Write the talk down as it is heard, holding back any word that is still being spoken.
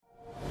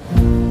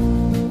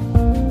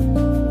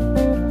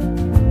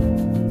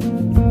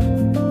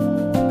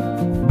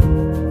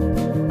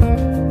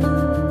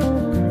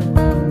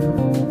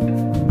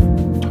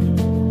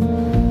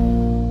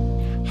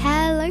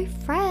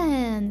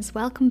guys,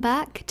 welcome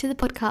back to the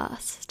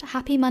podcast.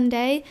 Happy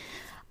Monday.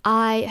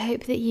 I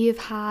hope that you've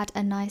had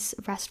a nice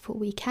restful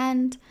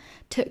weekend,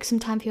 took some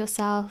time for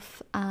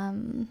yourself,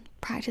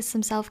 practiced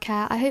some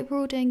self-care. I hope we're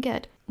all doing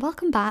good.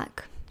 Welcome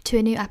back to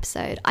a new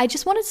episode. I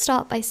just wanted to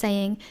start by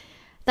saying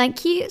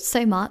thank you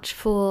so much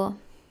for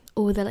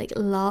all the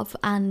love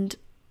and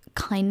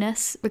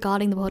kindness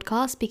regarding the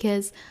podcast,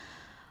 because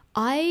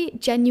I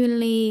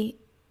genuinely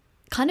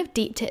kind of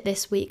deeped it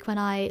this week when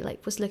I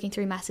was looking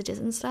through messages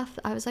and stuff.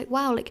 I was like,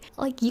 wow,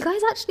 you guys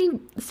actually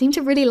seem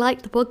to really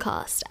like the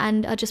podcast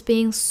and are just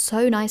being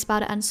so nice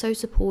about it and so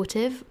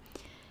supportive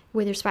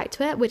with respect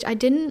to it, which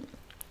I'm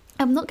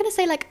not going to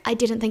say I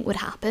didn't think would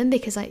happen,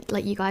 because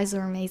you guys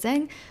are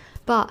amazing,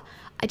 but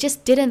I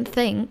just didn't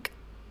think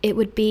it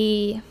would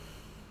be,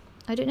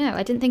 I don't know,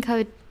 I didn't think I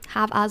would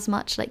have as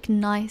much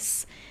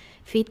nice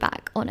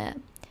feedback on it.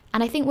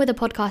 And I think with a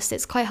podcast,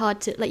 it's quite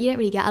hard to, you don't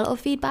really get a lot of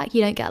feedback.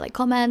 You don't get,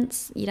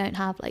 comments. You don't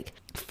have,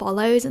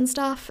 follows and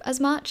stuff as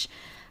much.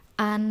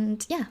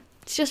 And, yeah,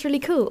 it's just really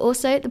cool.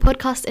 Also, the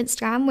podcast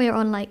Instagram, we're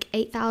on,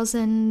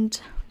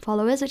 8,000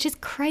 followers, which is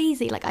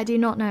crazy. I do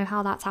not know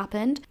how that's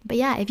happened. But,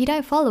 yeah, if you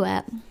don't follow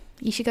it,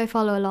 you should go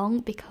follow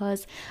along,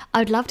 because I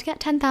would love to get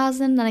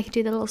 10,000. Then I could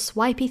do the little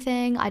swipey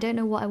thing. I don't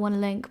know what I want to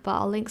link, but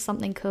I'll link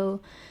something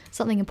cool,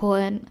 something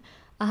important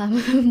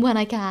when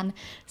I can.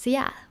 So,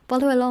 yeah.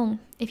 Follow along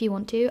if you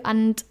want to,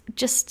 and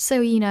just so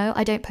you know,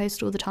 I don't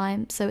post all the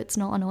time, so it's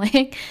not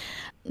annoying.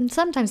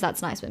 Sometimes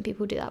that's nice when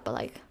people do that,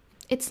 but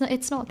it's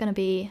not going to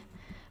be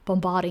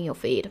bombarding your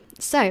feed.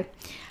 So,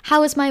 how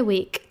was my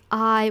week?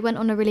 I went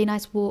on a really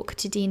nice walk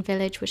to Dean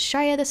Village with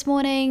Shreya this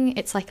morning.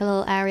 It's a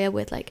little area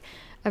with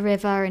a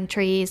river and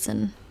trees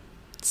and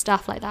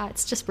stuff like that.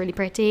 It's just really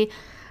pretty.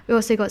 We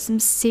also got some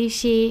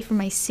sushi from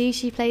my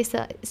sushi place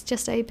that is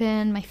just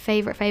open, my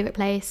favorite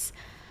place.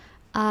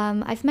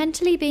 I've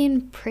mentally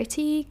been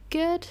pretty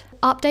good.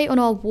 Update on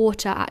our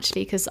water,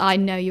 actually, because I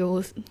know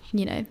you're,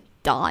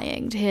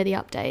 dying to hear the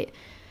update.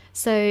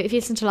 So if you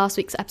listened to last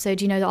week's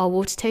episode, you know that our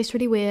water tastes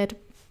really weird,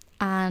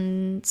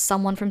 and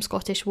someone from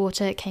Scottish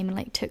Water came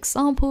and took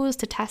samples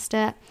to test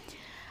it,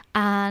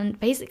 and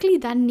basically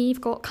then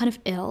Neve got kind of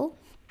ill,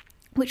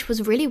 which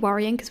was really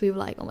worrying, because we were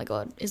like, oh my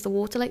god, is the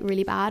water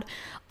really bad?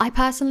 I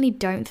personally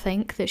don't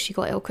think that she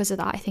got ill because of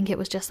that. I think it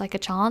was just a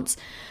chance.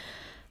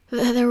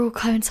 They're all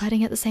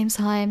coinciding at the same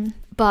time.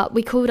 But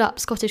we called up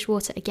Scottish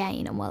Water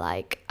again and we're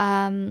like,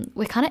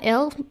 we're kind of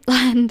ill.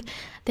 And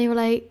they were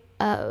like,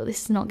 oh,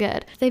 this is not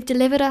good. They've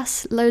delivered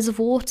us loads of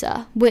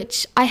water,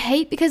 which I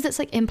hate because it's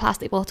in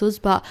plastic bottles,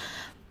 but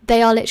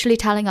they are literally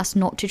telling us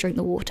not to drink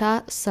the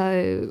water.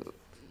 So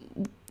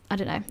I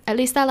don't know, at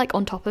least they're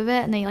on top of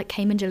it, and they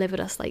came and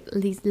delivered us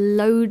these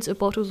loads of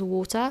bottles of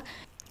water.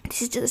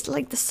 This is just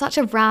such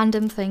a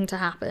random thing to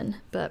happen,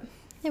 but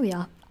here we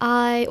are.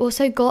 I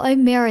also got a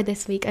mirror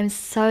this week. I'm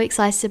so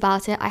excited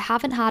about it. I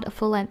haven't had a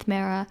full-length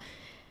mirror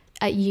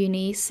at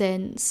uni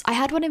since I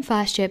had one in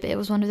first year, but it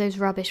was one of those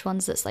rubbish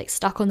ones that's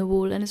stuck on the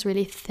wall and is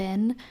really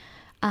thin,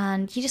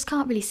 and you just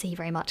can't really see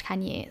very much,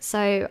 can you?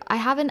 So I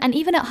haven't, and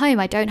even at home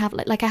I don't have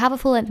I have a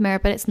full-length mirror,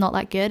 but it's not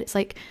that good. It's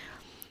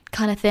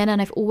kind of thin,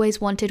 and I've always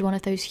wanted one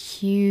of those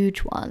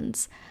huge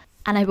ones,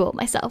 and I bought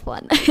myself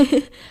one.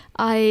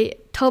 I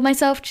told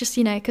myself, just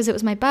because it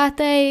was my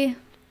birthday,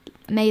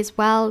 may as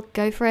well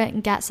go for it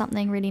and get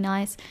something really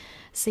nice.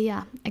 So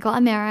yeah, I got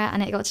a mirror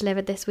and it got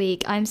delivered this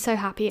week. I'm so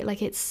happy.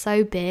 It's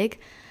so big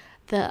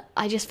that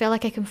I just feel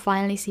like I can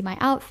finally see my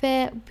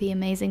outfit. Be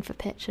amazing for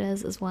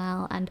pictures as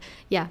well. And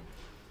yeah,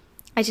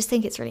 I just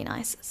think it's really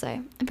nice. So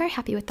I'm very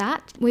happy with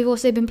that. We've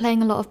also been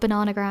playing a lot of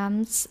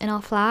bananagrams in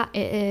our flat.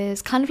 It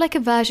is kind of like a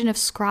version of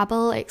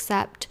Scrabble,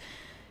 except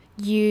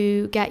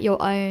you get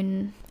your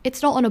own,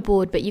 it's not on a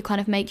board, but you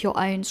kind of make your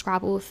own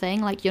Scrabble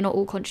thing. You're not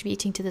all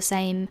contributing to the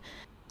same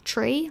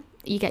tree,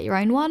 you get your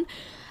own one,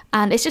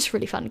 and it's just a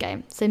really fun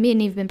game. So me and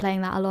Neve have been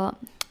playing that a lot.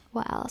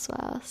 What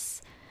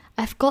else?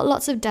 I've got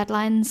lots of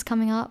deadlines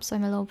coming up, so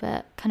I'm a little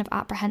bit kind of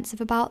apprehensive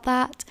about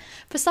that.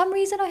 For some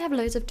reason I have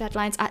loads of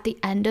deadlines at the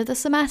end of the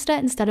semester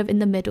instead of in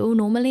the middle.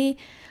 Normally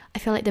I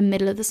feel the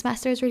middle of the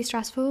semester is really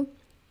stressful,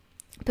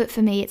 but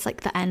for me it's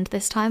the end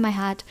this time. I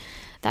had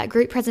that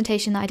group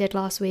presentation that I did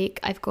last week.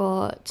 I've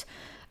got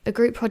a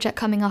group project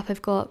coming up.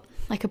 I've got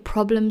a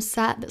problem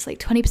set that's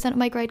 20% of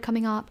my grade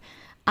coming up.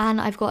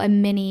 And I've got a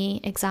mini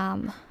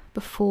exam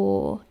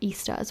before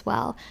Easter as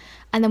well.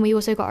 And then we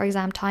also got our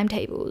exam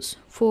timetables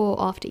for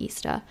after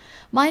Easter.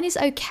 Mine is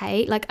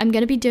okay. I'm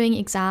going to be doing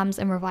exams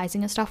and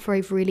revising and stuff for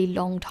a really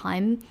long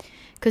time,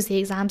 because the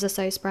exams are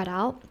so spread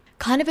out.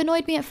 Kind of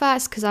annoyed me at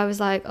first, because I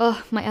was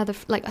oh,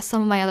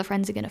 some of my other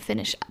friends are going to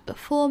finish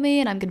before me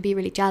and I'm going to be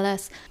really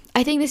jealous.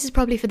 I think this is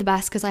probably for the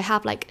best, because I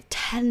have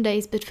 10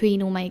 days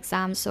between all my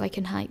exams, so I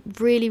can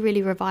really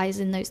revise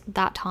in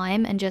that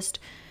time, and just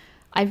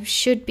I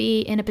should be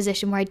in a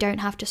position where I don't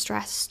have to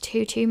stress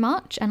too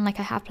much, and I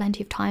have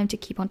plenty of time to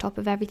keep on top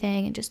of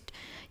everything, and just,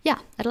 yeah,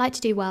 I'd like to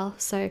do well.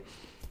 So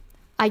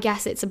I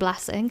guess it's a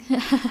blessing.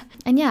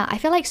 And yeah, I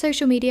feel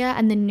social media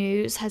and the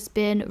news has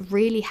been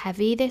really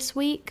heavy this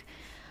week,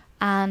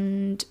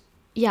 and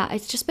yeah,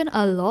 it's just been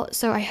a lot.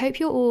 So I hope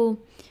you're all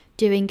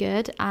doing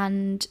good.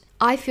 And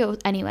I feel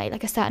anyway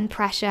like a certain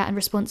pressure and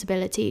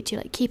responsibility to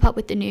like keep up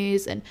with the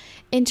news and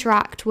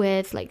interact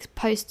with like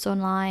posts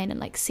online and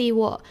like see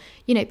what,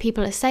 you know,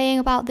 people are saying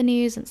about the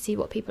news and see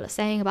what people are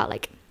saying about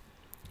like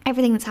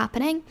everything that's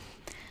happening.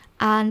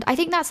 And I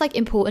think that's like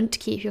important to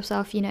keep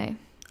yourself, you know,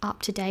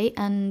 up to date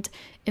and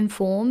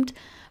informed.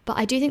 But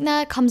I do think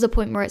there comes a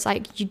point where it's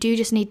like you do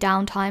just need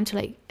downtime to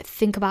like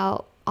think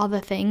about other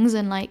things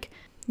and like,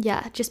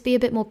 yeah, just be a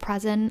bit more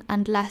present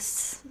and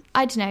less,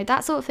 I don't know,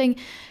 that sort of thing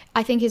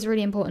I think is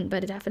really important,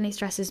 but it definitely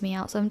stresses me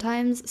out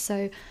sometimes.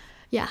 So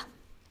yeah,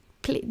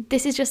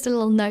 this is just a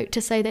little note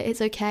to say that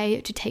it's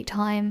okay to take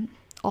time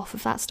off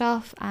of that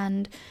stuff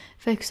and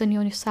focus on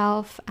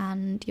yourself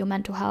and your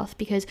mental health,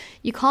 because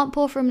you can't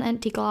pour from an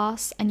empty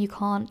glass and you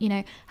can't, you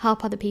know,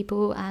 help other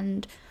people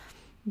and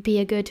be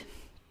a good,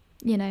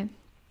 you know,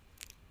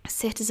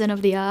 citizen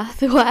of the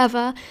earth or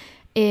whatever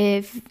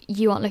if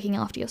you aren't looking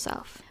after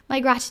yourself. My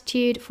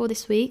gratitude for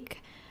this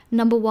week,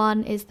 number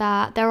one, is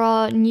that there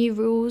are new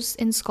rules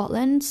in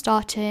Scotland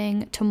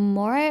starting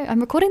tomorrow. I'm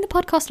recording the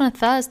podcast on a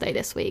Thursday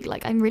this week.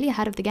 Like, I'm really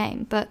ahead of the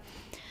game. But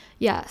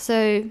yeah,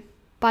 so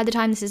by the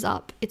time this is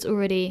up, it's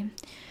already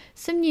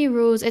some new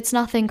rules. It's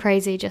nothing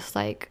crazy, just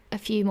like a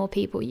few more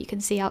people you can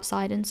see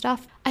outside and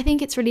stuff. I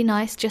think it's really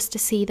nice just to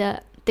see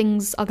that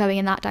things are going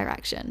in that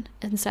direction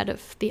instead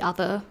of the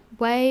other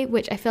way,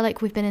 which I feel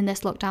like we've been in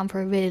this lockdown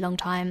for a really long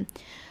time.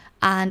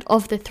 And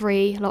of the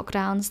 3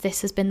 lockdowns,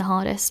 this has been the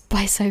hardest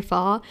by so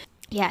far.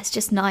 Yeah, it's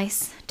just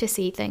nice to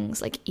see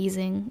things like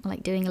easing,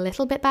 like doing a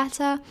little bit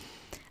better.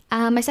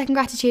 My second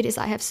gratitude is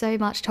that I have so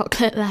much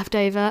chocolate left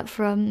over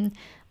from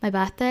my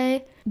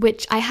birthday,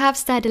 which I have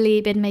steadily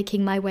been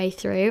making my way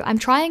through. I'm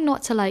trying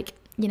not to like,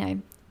 you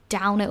know,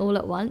 down it all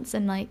at once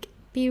and like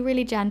be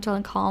really gentle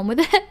and calm with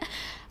it.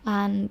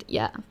 And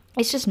yeah,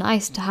 it's just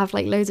nice to have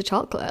like loads of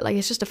chocolate. Like,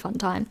 it's just a fun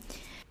time.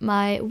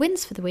 My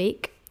wins for the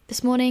week.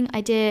 This morning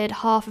I did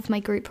half of my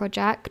group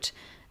project,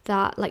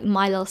 that like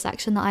my little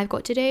section that I've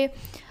got to do.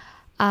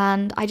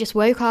 And I just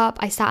woke up,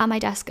 I sat at my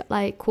desk at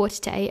like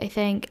 7:45, I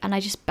think, and I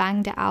just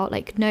banged it out,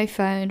 like no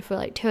phone for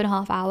like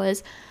 2.5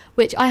 hours,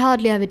 which I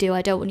hardly ever do.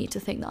 I don't want you to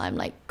think that I'm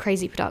like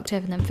crazy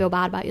productive and then feel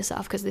bad about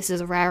yourself, because this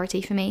is a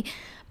rarity for me.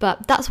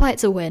 But that's why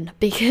it's a win,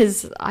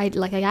 because I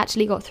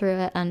actually got through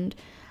it and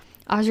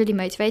I was really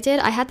motivated.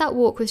 I had that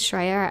walk with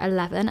Shreya at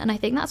 11, and I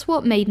think that's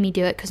what made me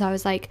do it, because I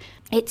was like,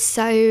 it's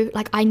so,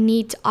 like,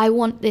 I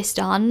want this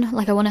done.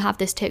 Like, I want to have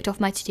this ticked off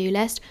my to-do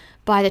list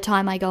by the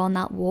time I go on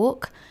that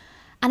walk.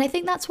 And I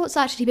think that's what's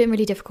actually been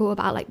really difficult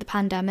about, like, the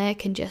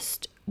pandemic and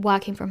just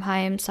working from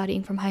home,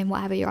 studying from home,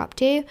 whatever you're up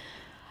to,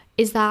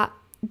 is that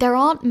there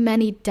aren't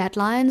many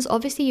deadlines.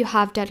 Obviously, you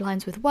have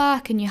deadlines with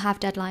work and you have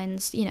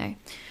deadlines, you know,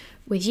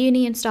 with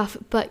uni and stuff,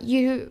 but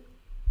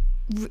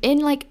in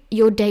like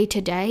your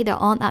day-to-day, there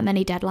aren't that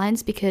many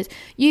deadlines, because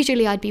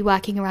usually I'd be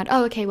working around,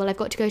 oh, okay, well, I've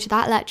got to go to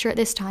that lecture at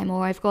this time,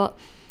 or I've got,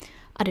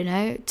 I don't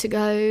know, to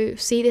go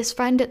see this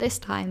friend at this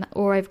time,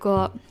 or I've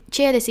got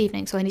cheer this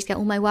evening, so I need to get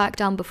all my work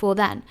done before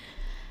then.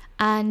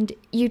 And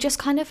you just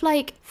kind of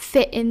like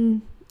fit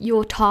in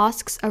your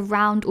tasks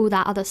around all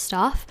that other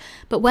stuff.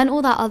 But when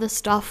all that other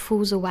stuff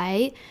falls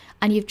away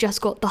and you've just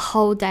got the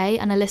whole day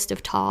and a list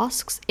of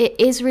tasks, it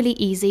is really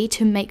easy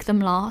to make them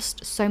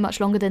last so much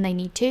longer than they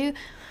need to.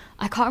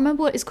 I can't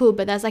remember what it's called,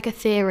 but there's like a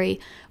theory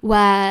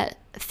where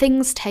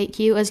things take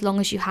you as long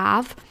as you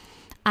have.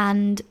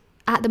 And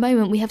at the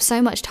moment we have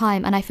so much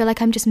time, and I feel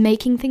like I'm just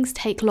making things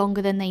take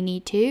longer than they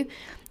need to.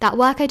 That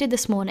work I did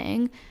this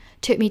morning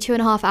took me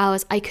 2.5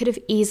 hours. I could have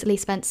easily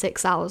spent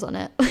 6 hours on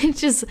it,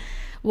 which is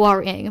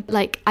worrying.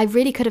 Like, I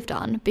really could have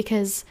done,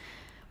 because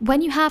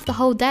when you have the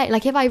whole day,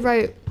 like if I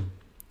wrote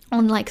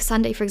on like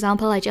Sunday, for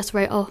example, I just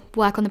wrote, oh,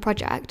 work on the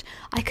project,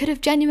 I could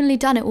have genuinely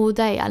done it all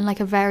day at like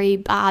a very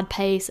bad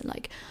pace and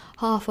like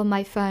half on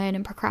my phone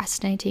and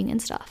procrastinating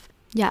and stuff.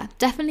 Yeah,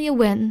 definitely a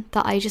win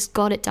that I just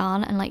got it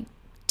done and like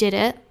did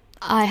it.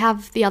 I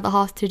have the other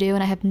half to do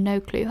and I have no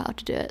clue how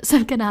to do it, so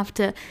I'm gonna have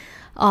to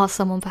ask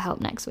someone for help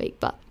next week.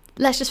 But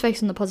let's just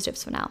focus on the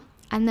positives for now.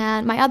 And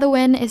then my other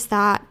win is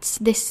that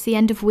this is the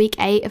end of week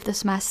 8 of the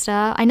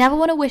semester. I never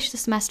want to wish the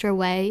semester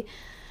away,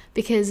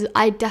 because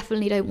I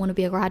definitely don't want to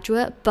be a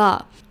graduate,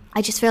 but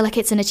I just feel like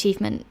it's an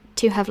achievement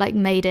to have like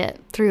made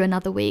it through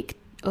another week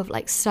of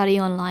like study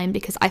online,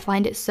 because I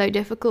find it so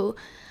difficult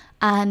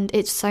and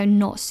it's so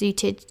not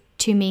suited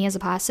to me as a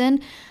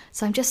person.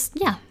 So I'm just,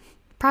 yeah,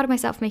 proud of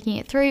myself for making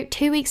it through.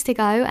 2 weeks to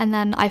go, and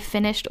then I've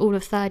finished all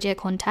of third year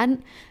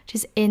content, which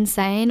is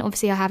insane.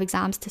 Obviously I have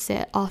exams to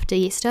sit after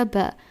Easter,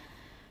 but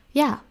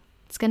yeah,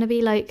 it's gonna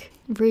be like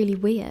really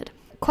weird.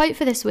 Quote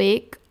for this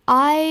week.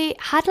 I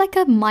had like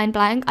a mind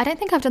blank. I don't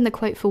think I've done the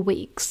quote for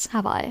weeks,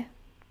 have I?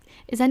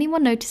 Is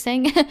anyone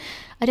noticing?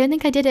 I don't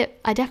think I did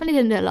it. I definitely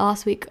didn't do it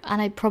last week,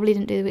 and I probably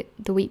didn't do it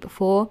the week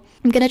before.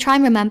 I'm going to try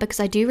and remember, because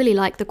I do really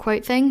like the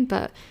quote thing,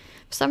 but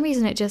for some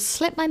reason it just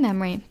slipped my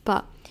memory.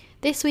 But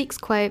this week's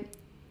quote,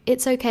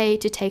 it's okay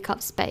to take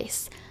up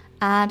space.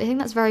 And I think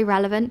that's very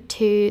relevant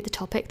to the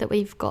topic that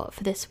we've got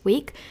for this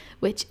week,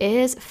 which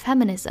is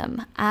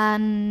feminism.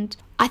 And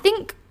I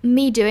think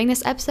me doing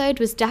this episode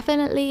was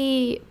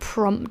definitely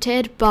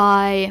prompted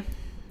by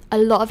a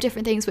lot of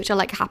different things which are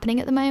like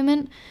happening at the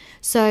moment.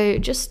 So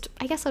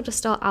I guess I'll just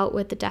start out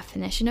with the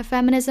definition of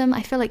feminism.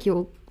 I feel like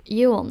you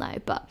all know,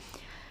 but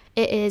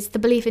it is the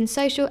belief in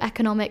social,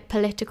 economic,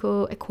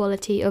 political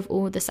equality of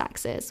all the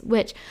sexes,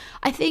 which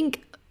I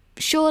think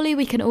surely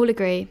we can all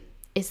agree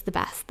is the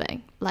best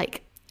thing.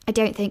 Like, I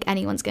don't think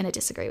anyone's going to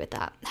disagree with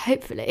that,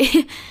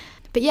 hopefully.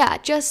 But yeah,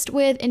 just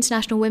with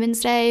International Women's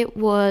Day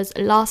was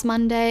last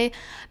Monday.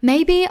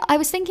 I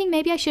was thinking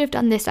maybe I should have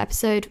done this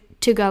episode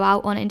to go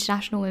out on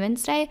International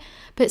Women's Day.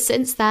 But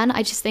since then,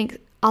 I just think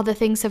other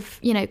things have,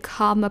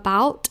 come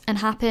about and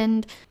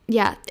happened.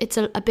 Yeah, it's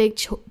a big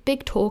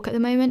talk at the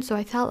moment. So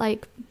I felt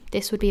like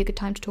this would be a good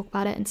time to talk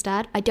about it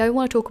instead. I don't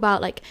want to talk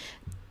about like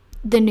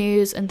the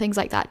news and things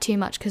like that too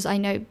much, because I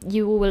know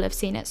you all will have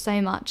seen it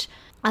so much.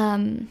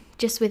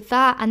 Just with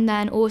that, and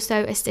then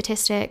also a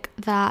statistic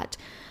that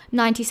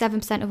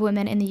 97% of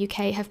women in the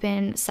UK have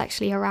been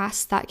sexually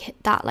harassed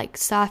that like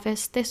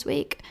surfaced this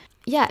week.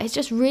 Yeah, it's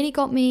just really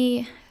got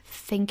me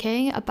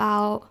thinking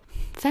about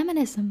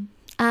feminism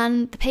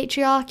and the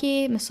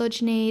patriarchy,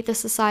 misogyny, the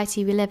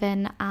society we live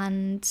in,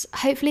 and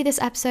hopefully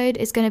this episode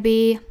is going to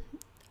be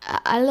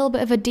a little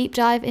bit of a deep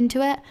dive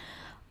into it.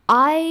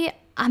 I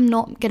am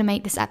not going to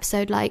make this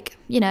episode like,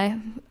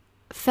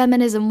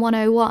 feminism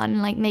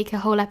 101, like make a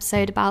whole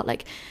episode about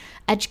like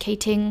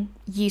educating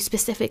you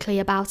specifically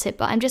about it,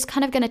 but I'm just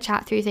kind of going to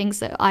chat through things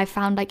that I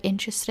found like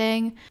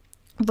interesting,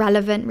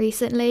 relevant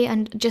recently,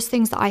 and just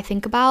things that I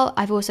think about.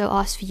 I've also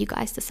asked for you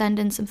guys to send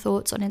in some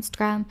thoughts on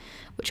Instagram,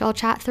 which I'll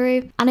chat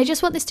through, and I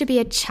just want this to be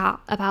a chat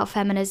about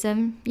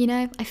feminism.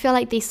 I feel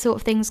like these sort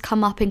of things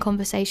come up in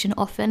conversation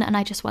often, and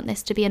I just want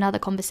this to be another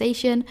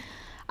conversation.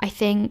 I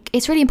think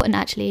it's really important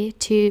actually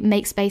to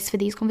make space for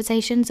these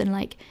conversations and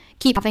like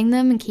keep having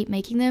them and keep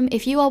making them.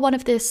 If you are one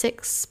of the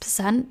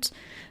 6%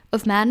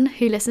 of men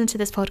who listen to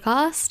this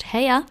podcast,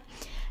 hey yeah,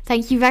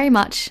 thank you very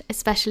much,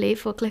 especially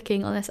for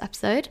clicking on this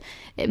episode.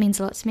 It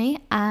means a lot to me,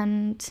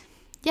 and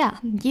yeah,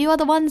 you are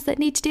the ones that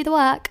need to do the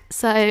work.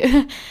 So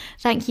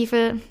thank you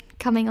for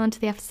coming on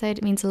to the episode.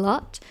 It means a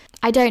lot.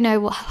 I don't know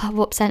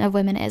what percent of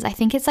women it is. I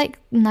think it's like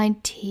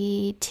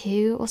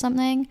 92 or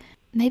something.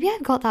 Maybe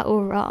I've got that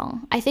all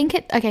wrong. I think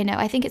it's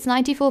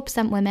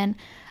 94% women,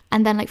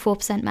 and then like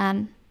 4%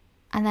 men,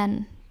 and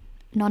then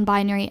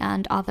non-binary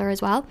and other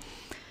as well.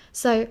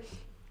 So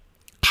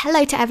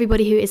hello to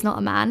everybody who is not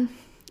a man.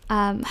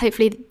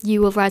 Hopefully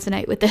you will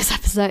resonate with this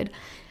episode.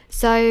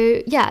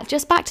 So yeah,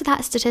 just back to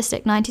that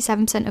statistic,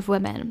 97% of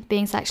women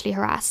being sexually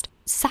harassed.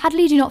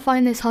 Sadly, do not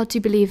find this hard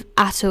to believe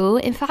at all.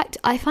 In fact,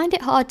 I find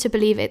it hard to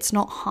believe it's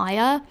not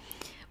higher.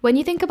 When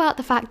you think about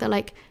the fact that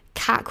like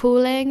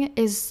catcalling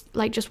is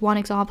like just one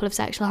example of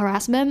sexual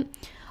harassment,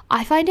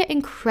 I find it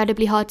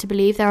incredibly hard to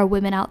believe there are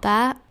women out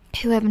there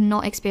who have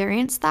not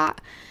experienced that.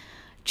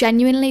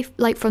 Genuinely,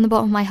 like from the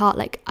bottom of my heart,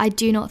 like I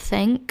do not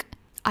think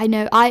I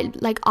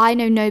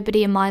know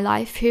nobody in my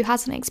life who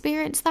hasn't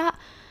experienced that.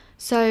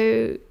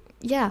 So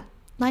yeah,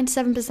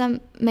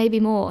 97%, maybe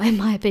more in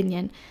my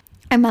opinion.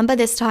 I remember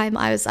this time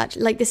I was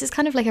actually like, this is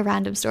kind of like a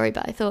random story,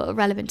 but I thought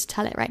relevant to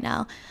tell it right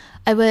now.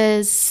 I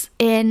was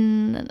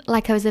in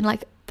like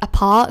a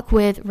park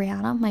with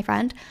Rihanna, my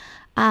friend,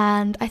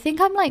 and I think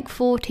I'm like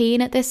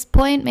 14 at this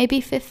point, maybe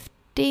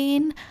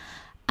 15,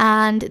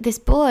 and this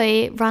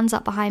boy runs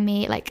up behind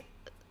me, like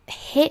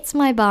hits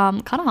my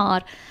bum kind of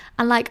hard,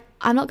 and like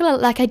I'm not gonna,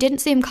 like I didn't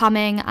see him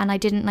coming and I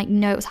didn't like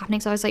know it was happening,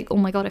 so I was like, oh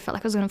my god, I felt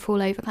like I was gonna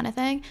fall over kind of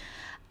thing.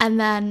 And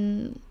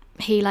then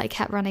he like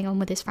kept running on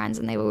with his friends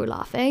and they were all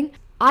laughing.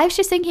 I was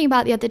just thinking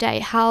about the other day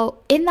how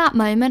in that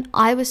moment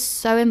I was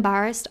so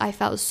embarrassed. I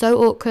felt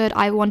so awkward.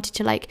 I wanted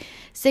to like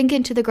sink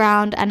into the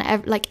ground,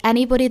 and like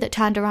anybody that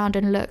turned around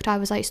and looked, I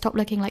was like, stop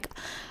looking, like,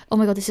 oh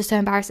my god, this is so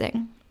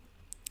embarrassing.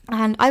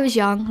 And I was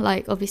young,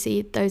 like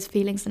obviously those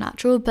feelings are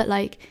natural, but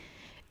like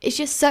it's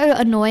just so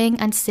annoying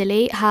and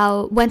silly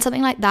how when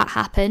something like that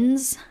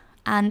happens,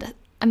 and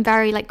I'm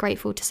very like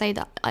grateful to say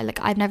that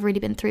I've never really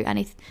been through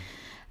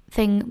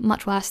anything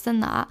much worse than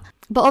that.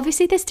 But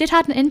obviously this did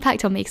have an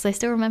impact on me because I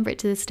still remember it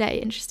to this day,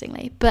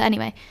 interestingly. But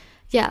anyway,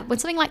 yeah, when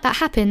something like that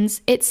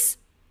happens,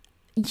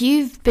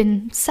 you've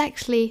been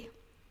sexually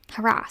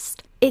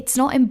harassed. It's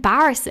not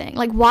embarrassing.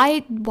 Like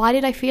why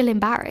did I feel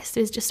embarrassed?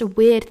 It's just a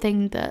weird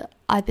thing that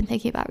I've been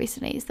thinking about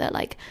recently, is that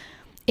like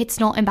it's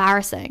not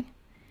embarrassing.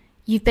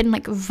 You've been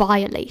like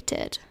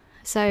violated.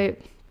 So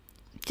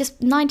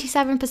just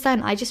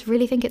 97%. I just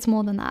really think it's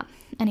more than that.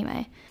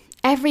 Anyway,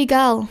 every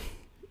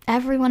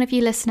one of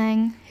you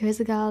listening who is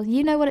a girl,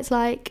 you know what it's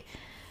like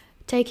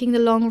taking the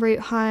long route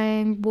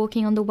home,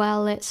 walking on the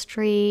well-lit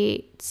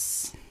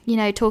streets,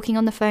 talking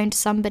on the phone to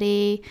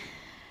somebody,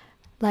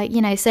 like,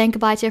 saying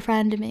goodbye to your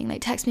friend and being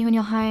like, text me when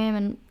you're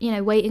home,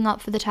 and, waiting up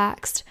for the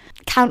text.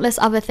 Countless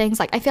other things.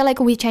 Like, I feel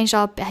like we changed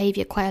our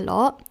behavior quite a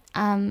lot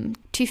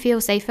to feel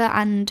safer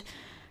and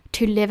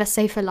to live a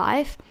safer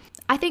life.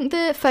 I think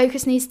the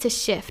focus needs to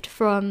shift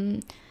from,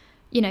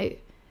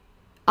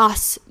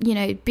 us, you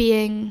know,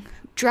 being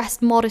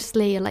dressed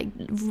modestly, like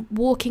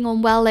walking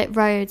on well-lit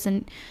roads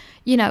and,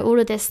 you know, all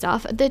of this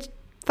stuff. The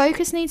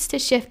focus needs to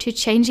shift to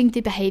changing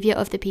the behavior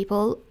of the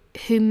people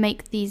who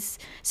make these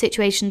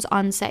situations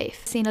unsafe.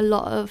 I've seen a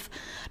lot of,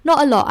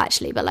 not a lot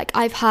actually, but like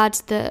I've heard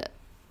that,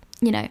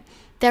 you know,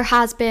 there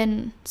has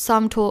been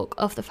some talk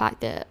of the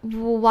fact that,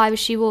 well, why was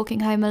she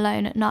walking home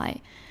alone at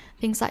night?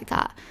 Things like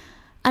that.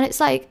 And it's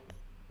like,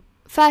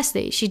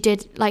 firstly, she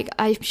did, like,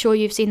 I'm sure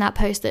you've seen that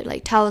post that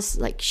like tells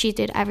like she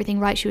did everything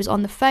right. She was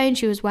on the phone,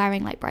 she was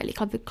wearing like brightly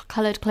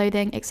coloured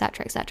clothing,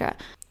 etc., etc.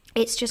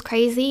 It's just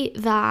crazy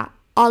that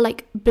are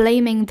like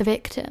blaming the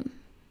victim.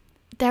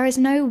 There is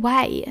no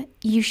way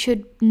you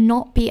should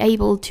not be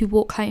able to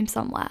walk home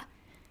somewhere.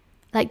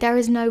 Like, there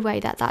is no way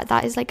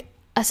that is like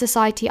a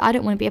society I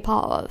don't want to be a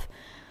part of.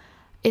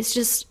 It's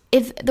just,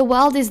 if the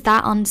world is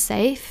that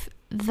unsafe,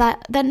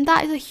 then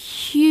that is a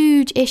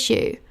huge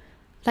issue.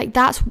 Like,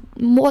 that's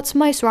what's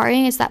most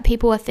worrying, is that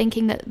people are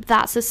thinking that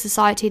that's a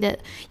society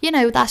that, you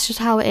know, that's just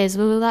how it is.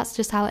 Well, that's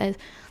just how it is.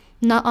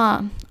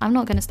 Nuh-uh, I'm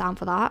not going to stand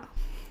for that.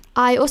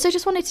 I also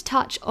just wanted to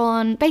touch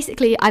on,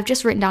 basically, I've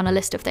just written down a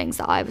list of things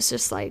that I was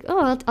just like,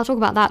 oh, I'll talk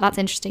about that. That's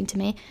interesting to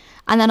me.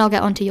 And then I'll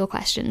get onto your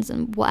questions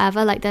and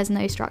whatever. Like, there's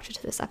no structure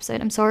to this episode.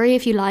 I'm sorry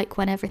if you like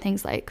when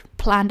everything's like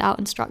planned out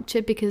and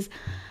structured, because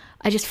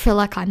I just feel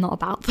like I'm not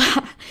about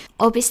that.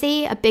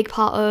 Obviously, a big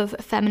part of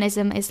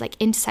feminism is like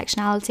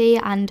intersectionality,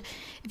 and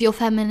if your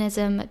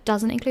feminism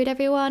doesn't include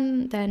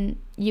everyone, then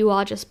you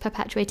are just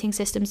perpetuating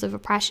systems of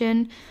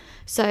oppression.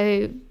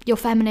 So your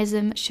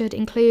feminism should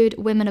include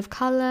women of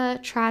colour,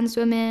 trans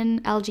women,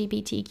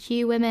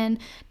 LGBTQ women,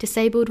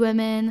 disabled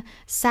women,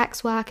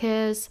 sex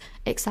workers,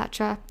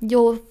 etc.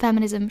 Your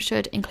feminism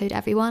should include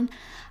everyone,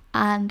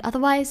 and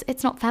otherwise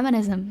it's not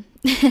feminism.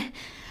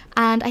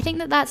 And I think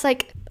that that's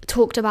like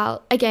talked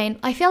about, again,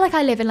 I feel like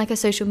I live in like a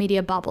social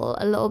media bubble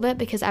a little bit,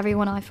 because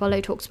everyone I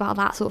follow talks about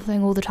that sort of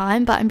thing all the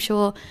time, but I'm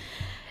sure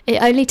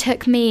it only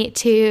took me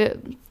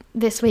to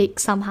this week,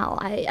 somehow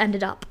I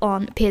ended up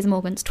on Piers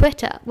Morgan's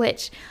Twitter,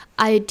 which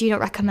I do not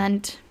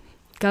recommend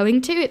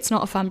going to. It's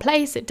not a fun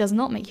place, it does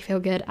not make you feel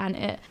good, and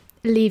it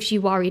leaves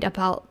you worried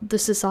about the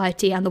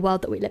society and the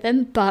world that we live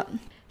in. But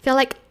I feel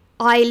like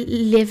I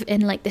live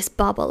in like this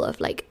bubble of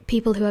like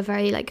people who are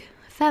very like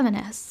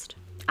feminist,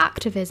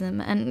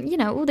 activism, and, you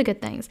know, all the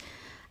good things.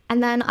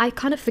 And then I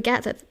kind of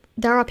forget that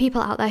there are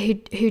people out there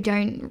who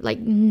don't like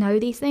know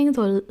these things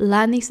or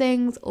learn these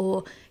things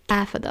or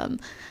care for them.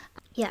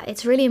 Yeah,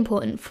 it's really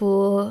important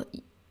for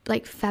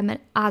like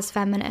as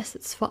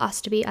feminists for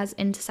us to be as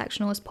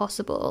intersectional as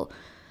possible.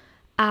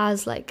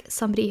 As like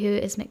somebody who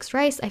is mixed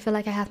race, I feel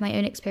like I have my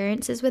own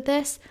experiences with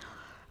this,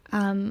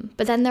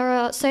 but then there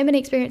are so many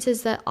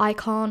experiences that I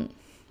can't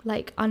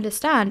like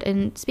understand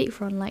and speak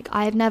from. Like,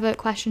 I have never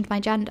questioned my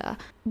gender.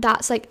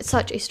 That's like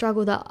such a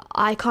struggle that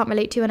I can't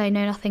relate to and I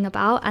know nothing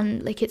about,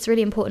 and like it's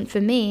really important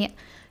for me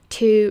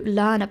to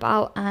learn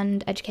about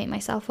and educate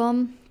myself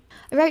on.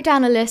 I wrote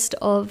down a list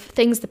of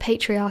things the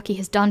patriarchy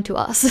has done to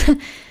us.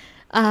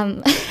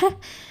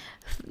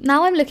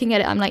 Now I'm looking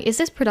at it, I'm like, is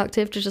this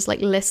productive to just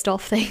like list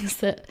off things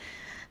that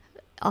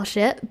are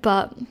shit?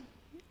 But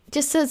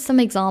just as some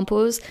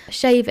examples,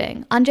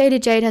 shaving.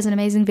 Unjaded Jade has an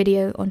amazing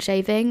video on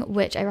shaving,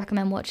 which I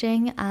recommend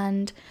watching.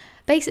 And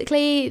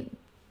basically,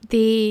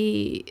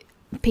 the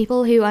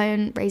people who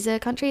own razor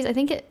companies, I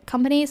think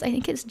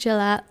it's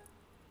Gillette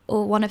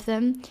or one of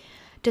them,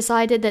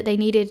 decided that they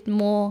needed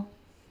more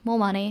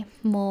money,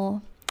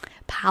 more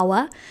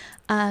power.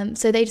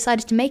 So they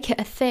decided to make it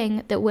a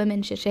thing that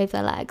women should shave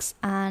their legs.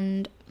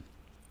 And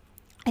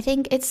I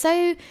think it's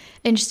so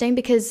interesting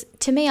because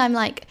to me, I'm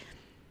like,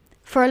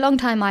 for a long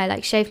time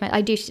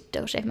I do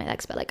still shave my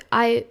legs, but like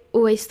I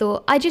always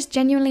thought I just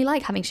genuinely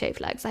like having shaved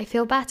legs. I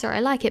feel better, I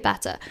like it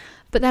better.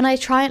 But then I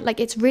try and like,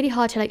 it's really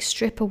hard to like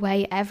strip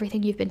away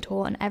everything you've been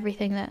taught and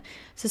everything that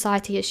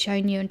society has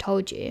shown you and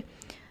told you,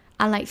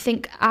 and like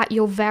think at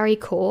your very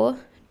core,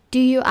 do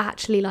you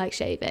actually like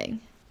shaving?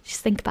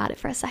 Just think about it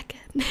for a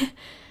second.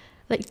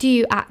 Like, do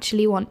you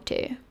actually want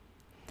to?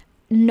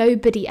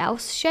 Nobody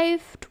else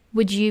shaved.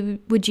 Would you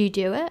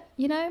do it?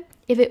 You know,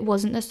 if it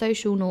wasn't the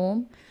social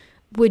norm,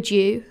 would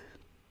you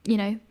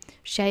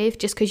shave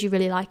just because you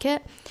really like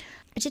it?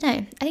 I don't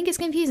know. I think it's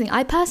confusing.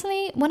 I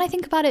personally, when I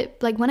think about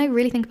it, like when I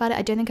really think about it,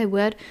 I don't think I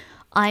would.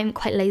 I'm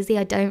quite lazy.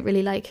 I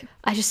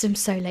just am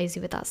so lazy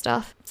with that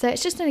stuff. So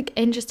it's just like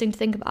interesting to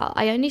think about.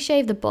 I only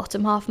shave the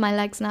bottom half of my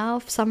legs now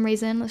for some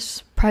reason. It's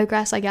just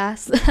progress, I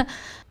guess.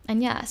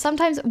 And yeah,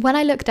 sometimes when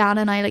I look down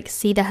and I like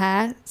see the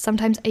hair,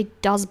 sometimes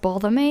it does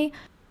bother me.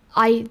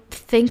 I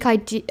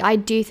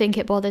do think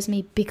it bothers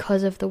me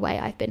because of the way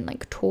I've been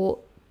like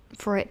taught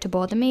for it to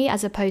bother me,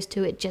 as opposed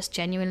to it just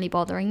genuinely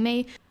bothering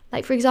me.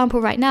 Like, for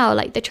example, right now,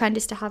 like the trend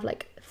is to have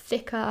like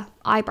thicker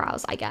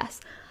eyebrows, I guess.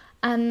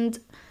 And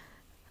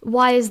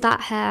why is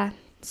that hair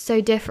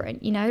so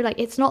different? You know, like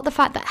it's not the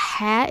fact that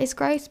hair is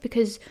gross,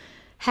 because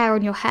hair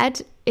on your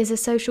head is a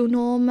social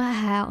norm.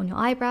 Hair on your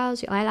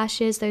eyebrows, your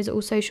eyelashes, those are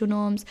all social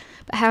norms.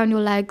 But hair on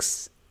your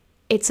legs,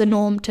 it's a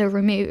norm to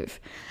remove.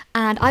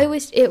 And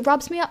it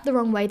rubs me up the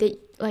wrong way that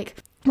like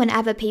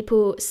whenever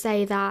people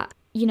say that,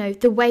 you know,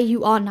 the way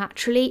you are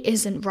naturally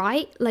isn't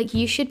right, like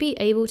you should be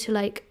able to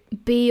like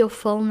be your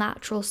full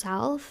natural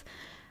self,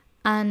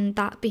 and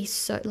that'd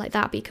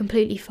be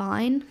completely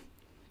fine.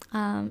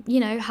 You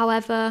know,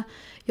 however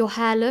your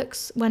hair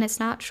looks when it's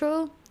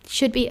natural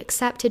should be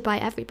accepted by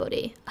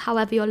everybody.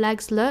 However your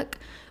legs look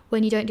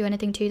when you don't do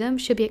anything to them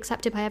should be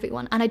accepted by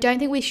everyone. And I don't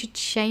think we should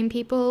shame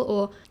people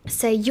or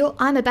say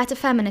I'm a better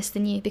feminist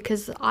than you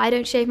because I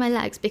don't shave my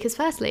legs, because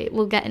firstly,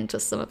 we'll get into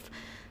some of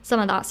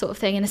that sort of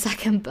thing in a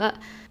second, but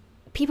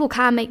people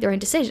can make their own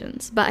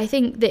decisions. But I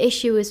think the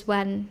issue is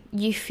when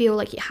you feel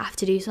like you have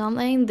to do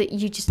something that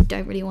you just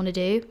don't really want to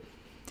do.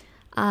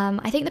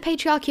 I think the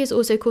patriarchy has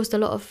also caused a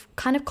lot of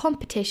kind of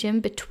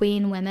competition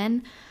between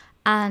women,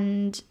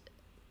 and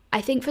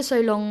I think for so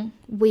long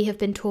we have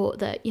been taught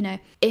that, you know,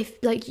 if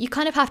like you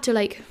kind of have to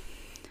like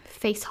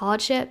face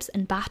hardships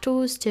and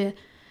battles to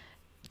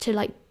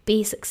like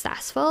be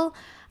successful,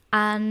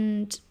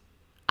 and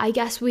I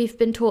guess we've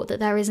been taught that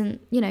there isn't,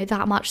 you know,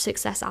 that much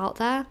success out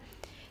there.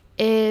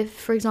 If,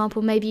 for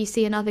example, maybe you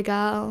see another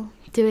girl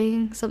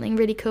doing something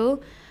really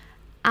cool,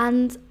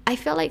 and I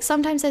feel like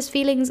sometimes there's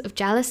feelings of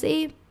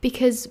jealousy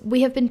because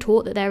we have been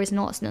taught that there is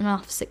not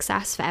enough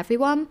success for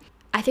everyone.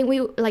 I think we,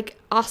 like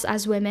us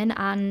as women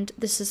and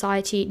the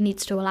society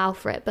needs to allow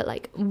for it, but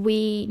like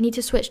we need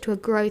to switch to a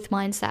growth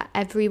mindset.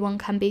 Everyone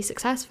can be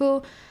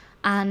successful,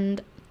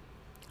 and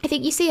I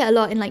think you see it a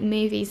lot in like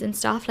movies and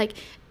stuff, like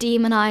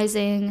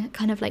demonizing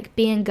kind of like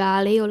being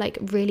girly or like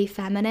really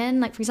feminine.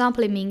 Like for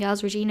example, in Mean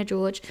Girls, Regina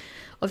George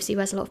obviously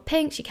wears a lot of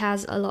pink. She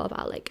cares a lot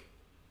about like,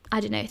 I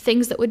don't know,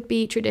 things that would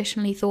be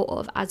traditionally thought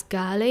of as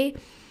girly.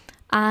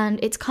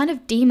 And it's kind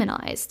of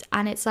demonized,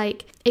 and it's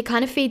like it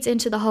kind of feeds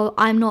into the whole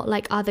I'm not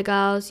like other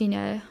girls, you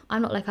know,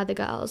 I'm not like other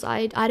girls,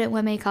 I don't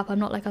wear makeup, I'm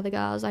not like other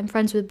girls, I'm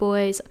friends with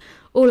boys,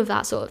 all of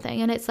that sort of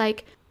thing. And it's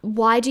like,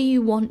 why do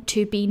you want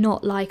to be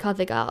not like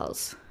other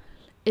girls?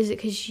 Is it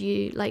because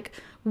you like,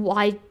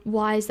 why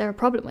is there a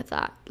problem with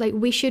that? Like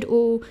we should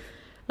all,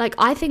 like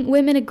I think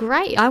women are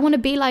great. I want to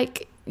be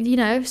like, you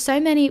know, so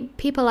many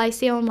people I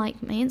see on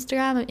like my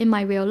Instagram, in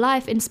my real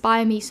life,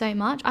 inspire me so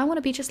much. I want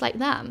to be just like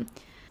them.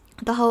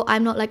 The whole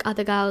I'm not like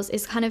other girls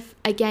is kind of,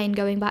 again,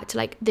 going back to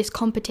like this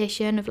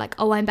competition of like,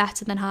 oh, I'm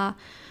better than her,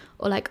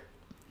 or like,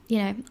 you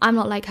know, I'm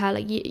not like her,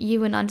 like you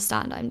wouldn't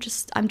understand, I'm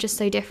just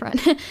so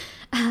different.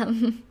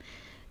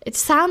 It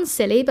sounds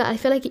silly, but I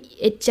feel like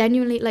it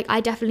genuinely, like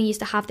I definitely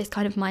used to have this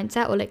kind of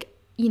mindset, or like,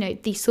 you know,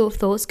 these sort of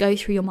thoughts go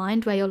through your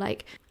mind where you're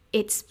like,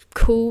 it's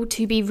cool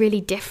to be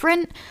really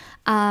different,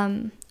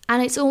 and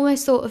it's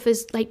almost sort of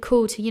as like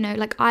cool to, you know,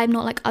 like I'm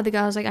not like other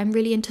girls, like I'm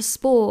really into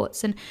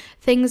sports and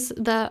things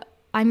that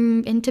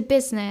I'm into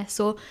business,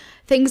 or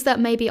things that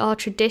maybe are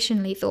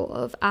traditionally thought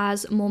of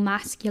as more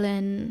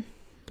masculine,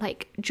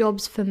 like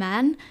jobs for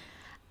men.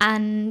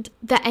 And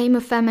the aim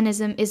of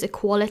feminism is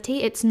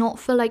equality. It's not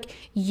for like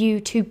you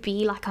to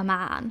be like a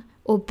man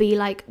or be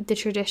like the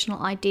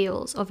traditional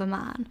ideals of a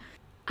man.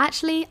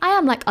 Actually, I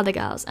am like other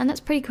girls, and that's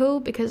pretty cool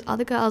because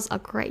other girls are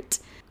great.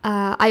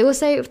 I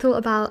also thought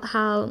about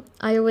how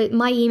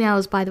my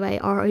emails, by the way,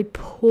 are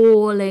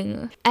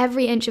appalling.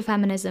 Every inch of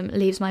feminism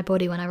leaves my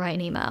body when I write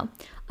an email.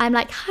 I'm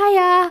like,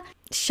 hiya,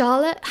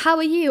 Charlotte, how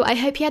are you? I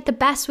hope you had the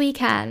best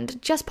weekend.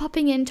 Just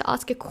popping in to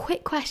ask a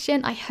quick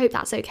question. I hope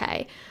that's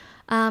okay.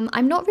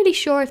 I'm not really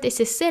sure if this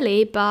is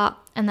silly, but,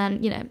 and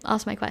then, you know,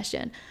 ask my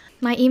question.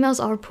 My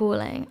emails are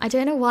appalling. I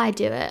don't know why I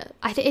do it.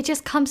 I think it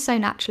just comes so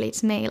naturally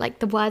to me. Like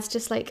the words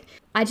just like,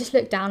 I just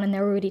look down and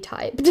they're already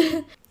typed.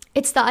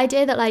 It's the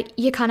idea that like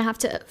you kind of have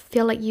to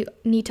feel like you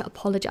need to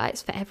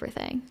apologize for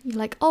everything. You're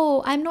like,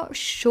 oh, I'm not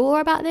sure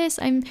about this.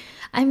 I'm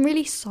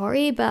really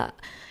sorry, but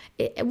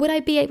would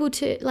I be able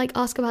to like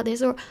ask about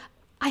this? Or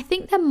I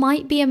think there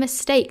might be a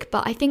mistake,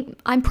 but I think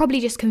I'm probably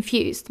just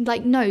confused.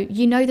 Like, no,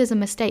 you know there's a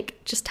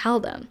mistake. Just tell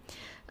them.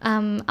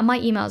 And my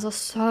emails are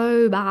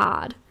so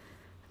bad.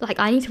 Like,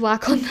 I need to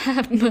work on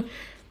them.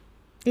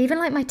 Even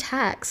like my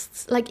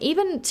texts, like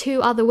even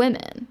to other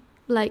women.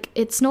 Like,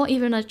 it's not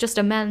even just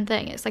a men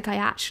thing. It's like I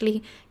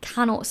actually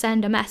cannot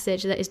send a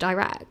message that is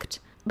direct.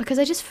 Because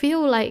I just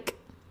feel like,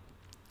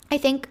 I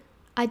think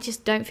I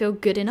just don't feel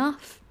good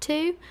enough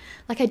to.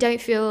 Like, I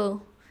don't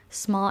feel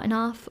smart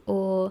enough,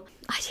 or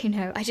I don't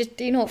know, I just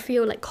do not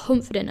feel like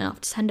confident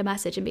enough to send a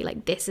message and be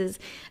like, this is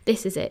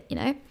it, you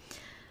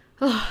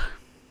know.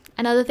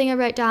 Another thing I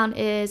wrote down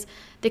is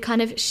the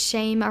kind of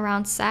shame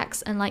around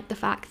sex, and like the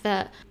fact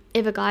that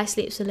if a guy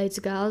sleeps with loads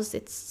of girls,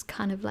 it's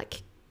kind of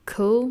like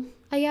cool,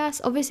 I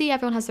guess. Obviously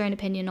everyone has their own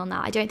opinion on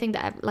that. I don't think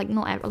that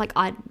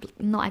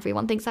not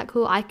everyone thinks that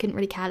cool. I couldn't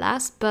really care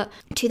less, but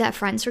to their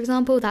friends, for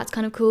example, that's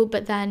kind of cool.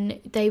 But then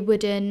they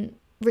wouldn't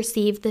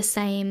receive the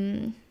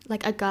same,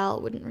 like a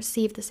girl wouldn't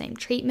receive the same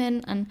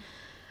treatment, and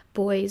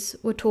boys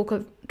would talk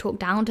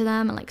down to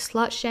them and like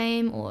slut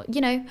shame. Or,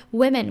 you know,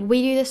 women,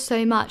 we do this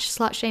so much,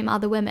 slut shame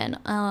other women,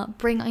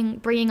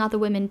 bringing other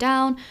women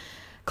down.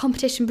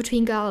 Competition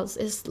between girls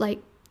is like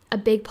a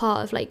big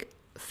part of like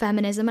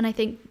feminism, and I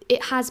think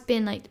it has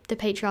been like the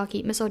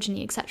patriarchy,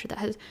 misogyny, etc. that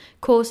has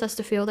caused us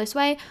to feel this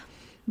way.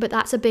 but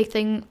that's a big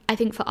thing I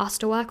think for us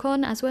to work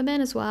on as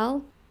women as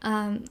well.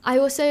 I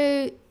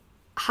also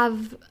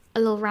have a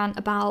little rant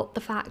about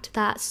the fact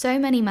that so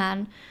many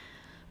men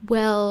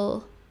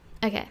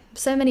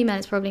so many men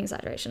is probably an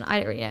exaggeration, I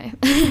don't really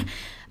know.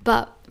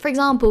 But for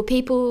example,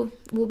 people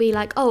will be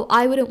like, oh,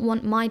 I wouldn't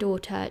want my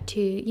daughter to,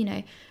 you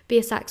know, be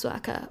a sex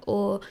worker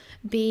or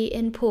be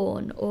in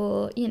porn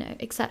or, you know,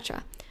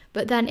 etc.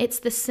 But then it's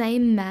the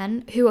same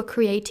men who are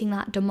creating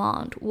that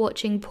demand,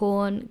 watching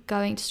porn,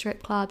 going to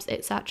strip clubs,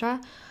 etc.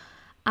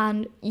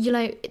 And, you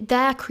know,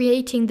 they're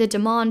creating the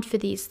demand for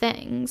these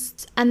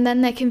things, and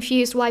then they're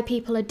confused why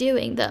people are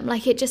doing them.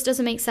 Like, it just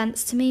doesn't make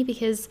sense to me,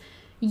 because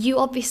you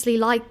obviously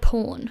like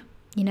porn,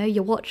 you know,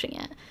 you're watching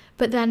it,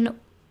 but then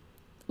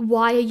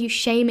why are you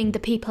shaming the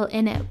people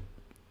in it?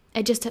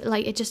 It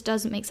just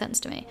doesn't make sense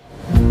to me.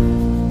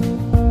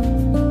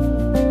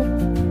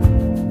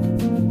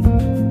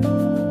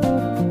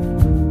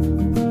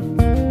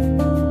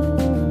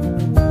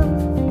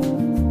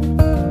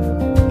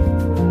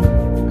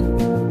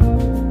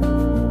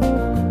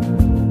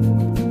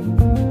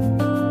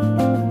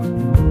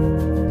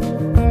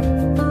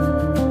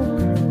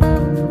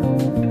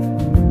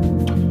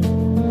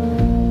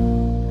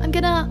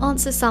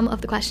 Answer some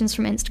of the questions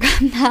from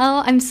Instagram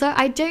now.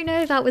 I don't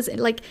know if that was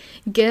like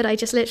good. I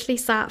just literally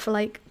sat for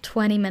like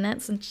 20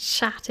 minutes and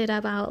chatted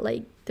about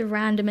like the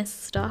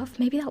randomest stuff.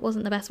 Maybe that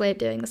wasn't the best way of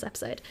doing this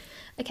episode.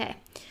 Okay,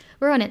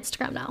 we're on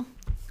Instagram now.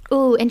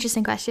 Oh,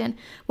 interesting question.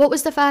 What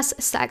was the first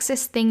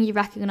sexist thing you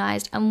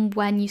recognized and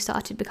when you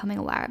started becoming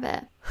aware of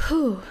it?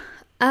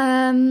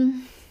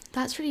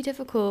 That's really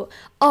difficult.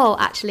 Oh,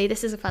 actually,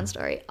 this is a fun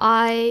story.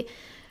 I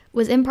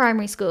was in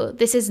primary school.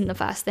 This isn't the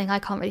first thing, I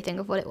can't really think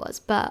of what it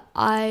was, but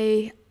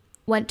I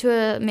went to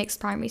a mixed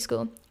primary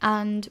school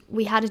and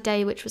we had a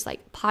day which was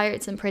like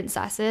pirates and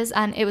princesses,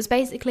 and it was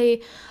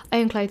basically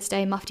own clothes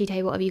day, mufti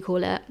day, whatever you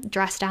call it,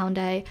 dress down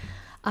day.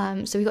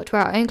 So we got to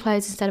wear our own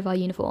clothes instead of our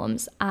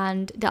uniforms,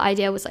 and the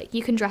idea was like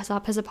you can dress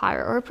up as a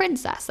pirate or a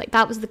princess. Like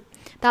that was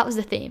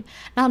the theme.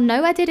 Now,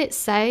 nowhere did it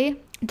say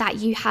that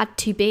you had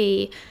to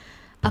be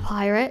a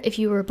pirate if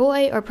you were a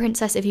boy or a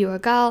princess if you were a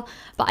girl,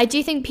 but I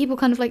do think people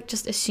kind of like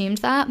just assumed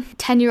that.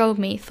 10-year-old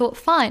me thought,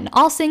 fine,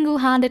 I'll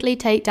single-handedly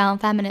take down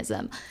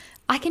feminism.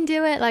 I can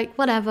do it, like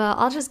whatever,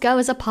 I'll just go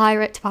as a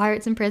pirate to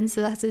Pirates and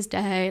Princesses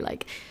Day,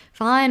 like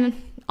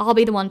fine, I'll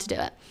be the one to do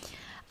it.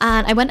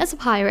 And I went as a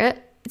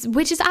pirate,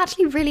 which is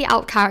actually really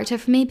out of character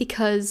for me,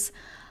 because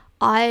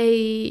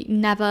I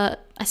never,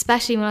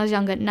 especially when I was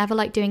younger, never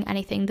liked doing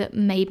anything that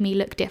made me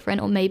look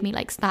different or made me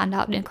like stand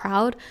out in a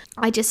crowd.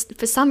 I just,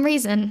 for some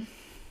reason,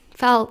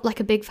 felt like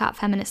a big fat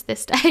feminist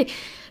this day.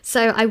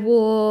 So I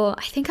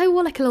think I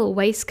wore like a little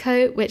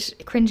waistcoat, which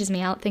cringes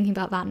me out thinking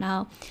about that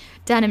now.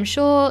 Denim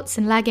shorts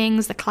and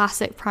leggings, the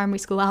classic primary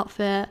school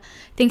outfit.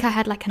 I think I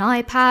had like an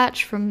eye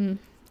patch from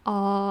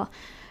our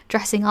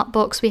dressing up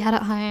box we had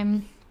at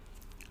home.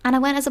 And I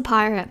went as a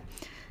pirate.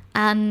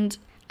 And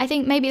I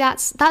think maybe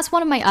that's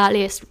one of my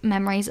earliest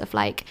memories of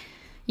like,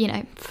 you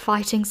know,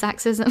 fighting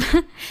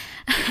sexism.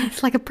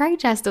 It's like a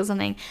protest or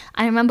something.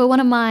 I remember one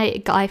of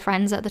my guy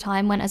friends at the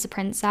time went as a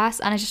princess,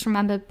 and I just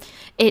remember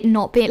it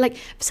not being like,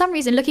 for some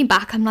reason looking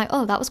back I'm like,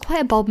 oh, that was quite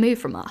a bold move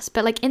from us,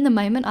 but like in the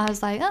moment I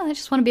was like, oh, I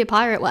just want to be a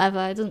pirate, whatever,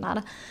 it doesn't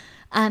matter.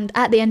 And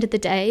at the end of the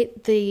day,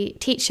 the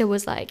teacher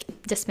was like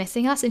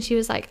dismissing us, and she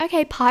was like,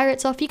 okay,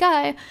 pirates, off you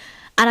go.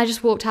 And I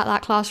just walked out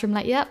that classroom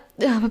like, yep,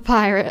 I'm a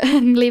pirate.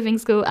 I'm leaving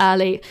school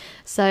early.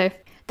 So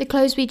the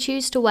clothes we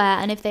choose to wear,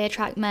 and if they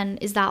attract men,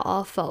 is that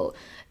our fault?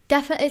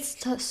 Definitely,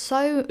 it's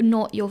so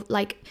not your,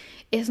 like,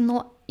 it's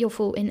not your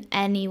fault in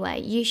any way.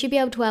 You should be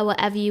able to wear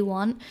whatever you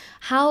want.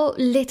 How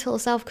little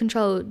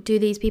self-control do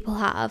these people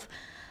have?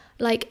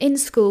 Like in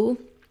school,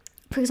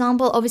 for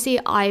example, obviously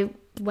I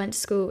went to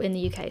school in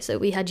the UK, so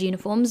we had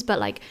uniforms, but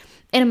like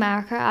in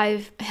America,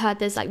 I've heard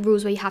there's like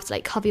rules where you have to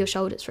like cover your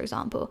shoulders, for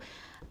example.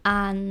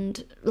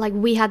 And like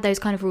we had those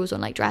kind of rules on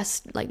like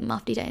dress, like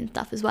mufti day and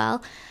stuff as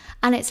well.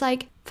 And it's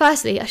like,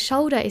 firstly, a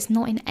shoulder is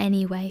not in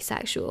any way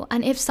sexual.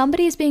 And if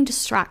somebody is being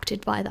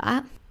distracted by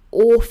that,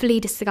 awfully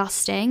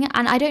disgusting.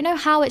 And I don't know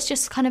how it's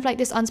just kind of like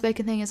this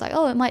unspoken thing is like,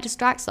 oh, it might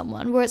distract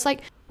someone, where it's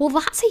like, well,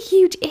 that's a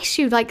huge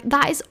issue. Like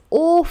that is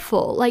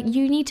awful. Like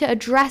you need to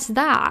address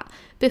that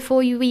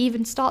before you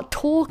even start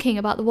talking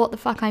about the what the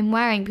fuck I'm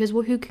wearing, because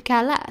well, who could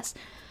care less?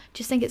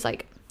 Just think it's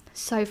like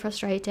so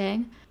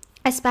frustrating,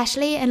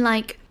 especially in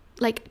like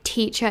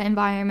teacher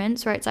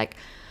environments where it's like,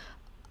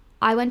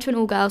 I went to an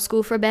all-girls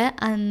school for a bit,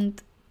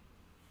 and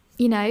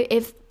you know,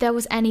 if there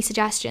was any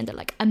suggestion that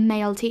like a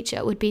male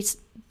teacher would be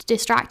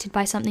distracted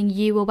by something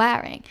you were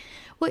wearing,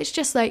 well, it's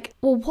just like,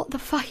 well, what the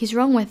fuck is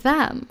wrong with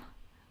them?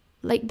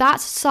 Like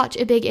that's such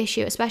a big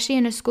issue, especially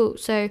in a school.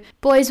 So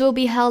boys will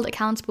be held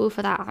accountable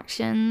for their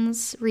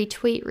actions.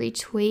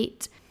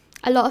 Retweet.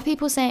 A lot of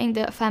people saying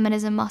that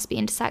feminism must be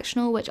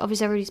intersectional, which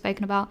obviously I've already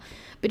spoken about,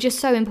 but just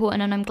so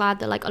important. And I'm glad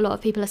that like a lot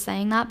of people are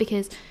saying that,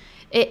 because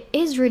it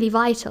is really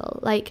vital.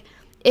 Like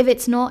if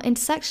it's not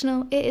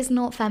intersectional, it is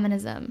not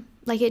feminism.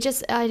 Like it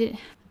just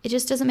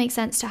doesn't make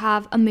sense to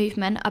have a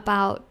movement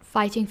about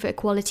fighting for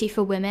equality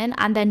for women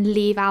and then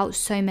leave out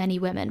so many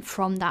women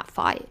from that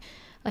fight.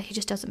 Like, it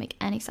just doesn't make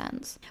any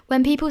sense.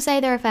 When people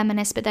say they're a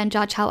feminist but then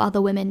judge how other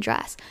women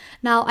dress.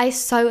 Now, I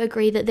so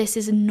agree that this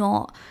is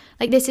not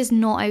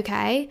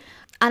okay.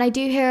 And I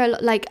do hear,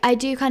 like, I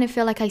do kind of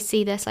feel like I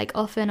see this, like,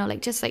 often, or,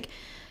 like, just, like,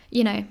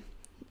 you know,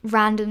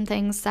 random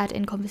things said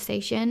in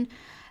conversation.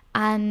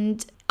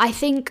 And I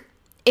think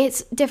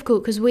it's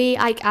difficult because we,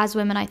 like, as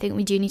women, I think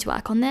we do need to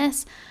work on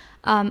this.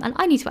 And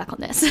I need to work on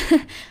this.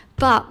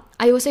 But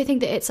I also think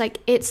that it's, like,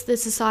 it's the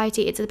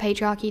society, it's the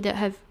patriarchy that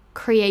have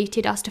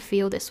created us to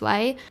feel this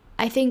way.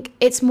 I think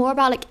it's more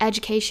about, like,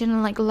 education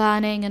and, like,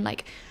 learning and,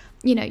 like,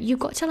 you know, you've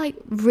got to, like,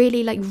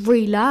 really, like,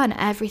 relearn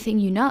everything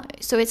you know.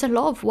 So it's a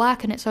lot of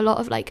work and it's a lot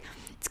of, like,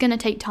 it's going to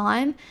take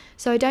time.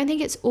 So I don't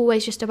think it's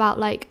always just about,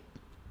 like,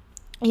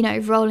 you know,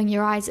 rolling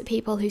your eyes at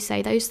people who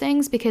say those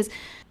things, because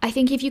I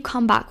think if you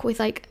come back with,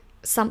 like,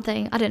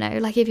 something, I don't know,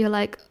 like, if you're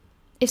like,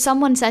 if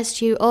someone says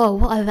to you, oh,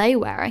 what are they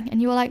wearing?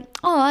 And you're like,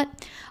 oh,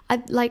 I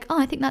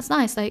think that's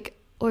nice. Like,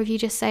 or if you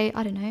just say,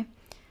 I don't know,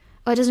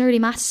 oh, it doesn't really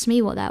matter to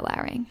me what they're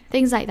wearing.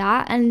 Things like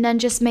that. And then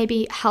just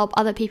maybe help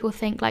other people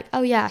think, like,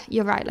 oh yeah,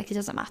 you're right. Like, it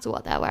doesn't matter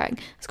what they're wearing.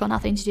 It's got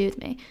nothing to do with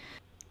me.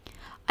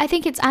 I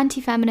think it's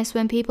anti-feminist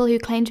when people who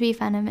claim to be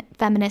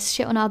feminists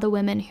shit on other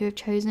women who have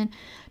chosen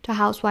to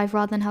housewife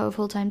rather than have a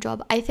full-time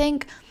job. I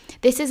think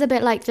this is a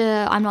bit like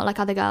the I'm not like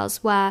other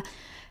girls, where,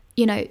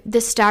 you know, the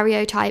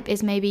stereotype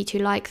is maybe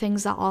to like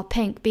things that are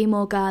pink, be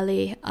more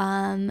girly,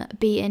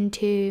 be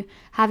into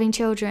having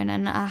children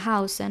and a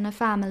house and a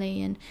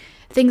family and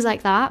things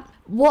like that.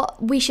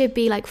 What we should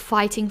be, like,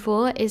 fighting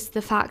for is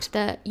the fact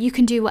that you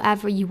can do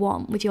whatever you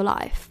want with your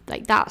life.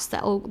 Like, that's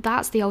the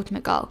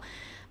ultimate goal.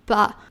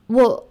 But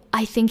what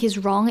I think is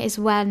wrong is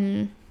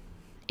when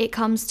it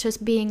comes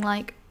to being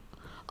like,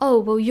 oh,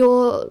 well,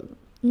 you're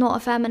not a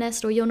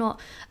feminist or you're not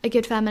a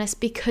good feminist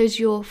because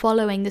you're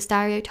following the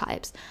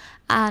stereotypes.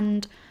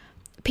 And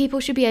people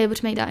should be able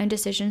to make their own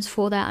decisions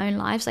for their own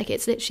lives. Like,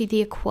 it's literally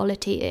the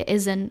equality. It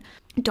isn't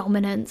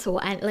dominance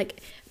or,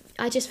 like,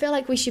 I just feel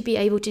like we should be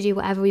able to do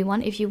whatever we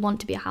want if you want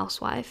to be a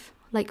housewife.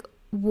 Like,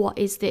 what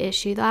is the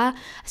issue there?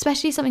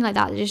 Especially something like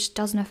that just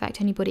doesn't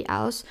affect anybody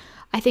else.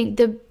 I think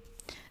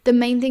the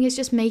main thing is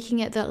just making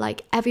it that,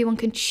 like, everyone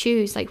can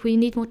choose. Like, we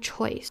need more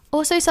choice.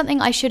 Also, something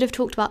I should have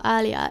talked about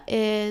earlier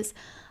is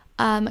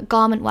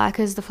garment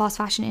workers, the fast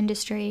fashion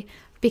industry,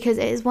 because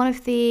it is one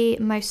of the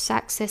most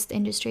sexist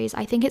industries.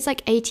 I think it's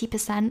like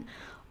 80%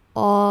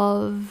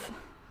 of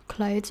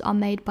clothes are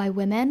made by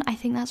women. I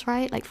think that's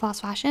right, like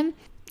fast fashion.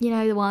 You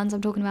know, the ones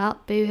I'm talking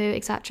about, Boohoo,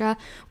 etc.,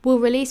 will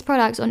release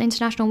products on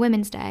International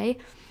Women's Day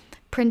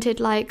printed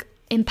like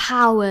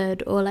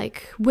empowered or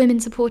like women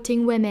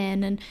supporting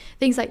women and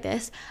things like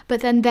this,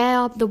 but then they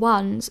are the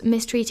ones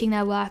mistreating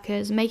their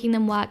workers, making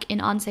them work in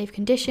unsafe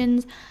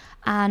conditions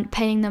and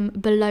paying them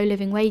below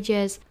living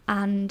wages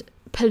and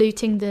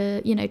polluting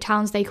the, you know,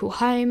 towns they call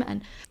home.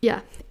 And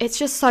yeah, it's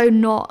just so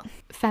not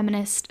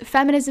feminist.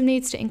 Feminism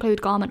needs to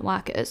include garment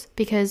workers,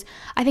 because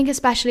I think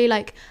especially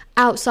like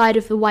outside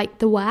of the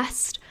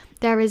West,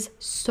 there is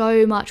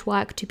so much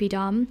work to be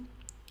done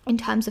in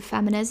terms of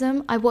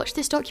feminism. I watched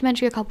this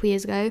documentary a couple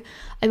years ago.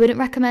 I wouldn't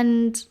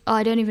recommend,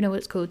 I don't even know what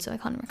it's called, so I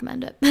can't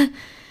recommend it.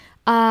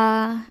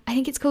 I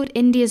think it's called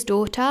India's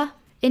Daughter.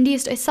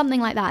 It's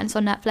something like that, and it's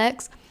on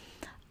Netflix.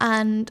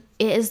 And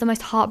it is the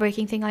most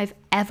heartbreaking thing I've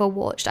ever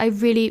watched. I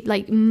really,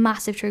 like,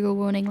 massive trigger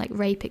warning, like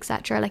rape,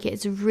 etc. Like,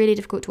 it's really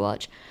difficult to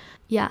watch.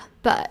 Yeah,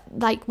 but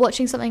like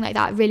watching something like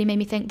that really made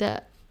me think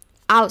that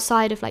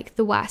outside of like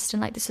the West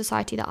and like the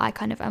society that I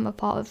kind of am a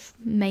part of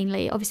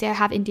mainly, obviously I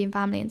have Indian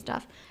family and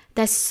stuff,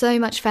 there's so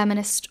much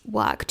feminist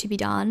work to be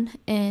done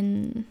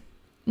in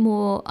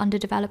more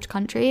underdeveloped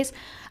countries,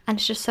 and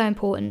it's just so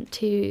important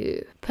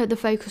to put the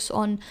focus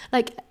on,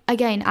 like,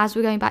 again, as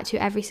we're going back to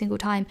every single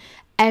time,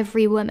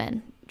 every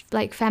woman.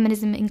 Like,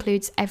 feminism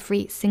includes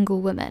every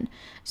single woman.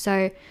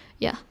 So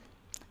yeah,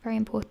 very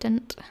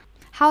important.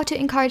 How to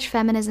encourage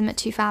feminism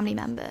to family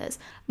members.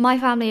 My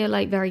family are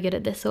like very good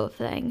at this sort of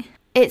thing.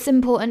 It's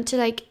important to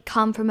like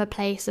come from a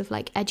place of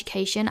like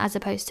education as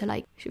opposed to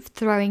like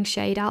throwing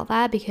shade out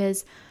there,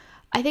 because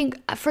I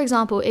think, for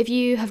example, if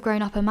you have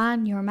grown up a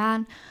man, you're a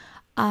man,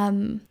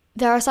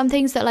 there are some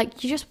things that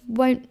like you just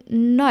won't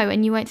know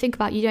and you won't think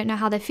about, you don't know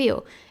how they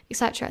feel,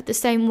 etc. The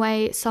same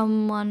way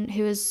someone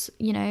who is,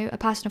 you know, a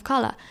person of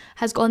colour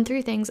has gone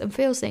through things and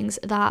feels things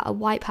that a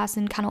white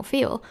person cannot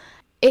feel.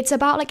 It's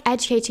about like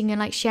educating and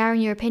like sharing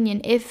your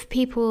opinion. If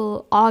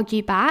people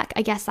argue back,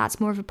 I guess that's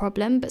more of a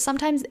problem, but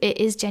sometimes it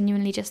is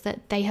genuinely just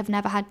that they've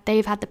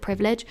had the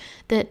privilege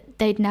that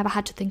they'd never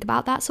had to think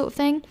about that sort of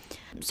thing.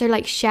 So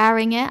like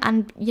sharing it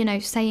and, you know,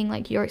 saying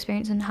like your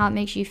experience and how it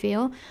makes you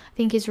feel, I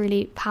think is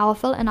really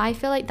powerful, and I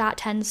feel like that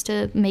tends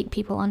to make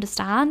people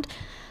understand.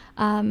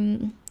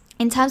 In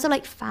terms of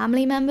like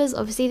family members,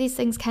 obviously these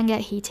things can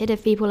get heated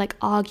if people like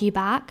argue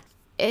back.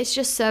 It's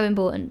just so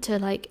important to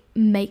like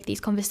make these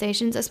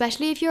conversations,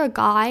 especially if you're a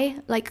guy.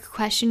 Like,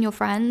 question your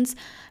friends.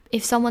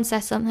 If someone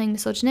says something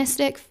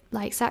misogynistic,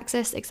 like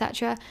sexist,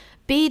 etc.,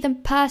 be the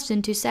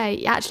person to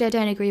say, actually, I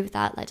don't agree with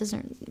that. That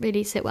doesn't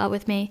really sit well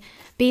with me.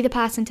 Be the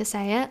person to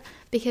say it,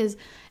 because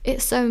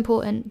it's so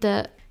important.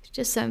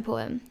 Just so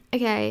important.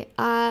 Okay,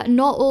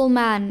 not all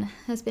men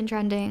has been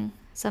trending,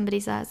 somebody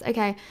says.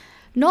 Okay,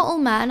 not all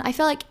men, I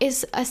feel like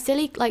is a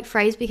silly like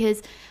phrase,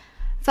 because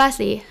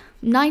firstly,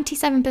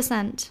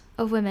 97%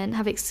 of women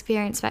have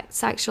experienced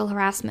sexual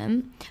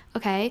harassment.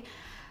 Okay,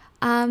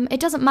 it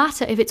doesn't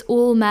matter if it's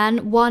all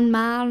men, one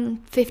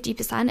man,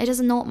 50%. It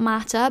does not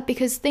matter,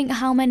 because think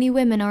how many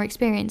women are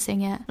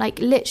experiencing it. Like,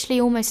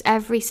 literally almost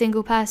every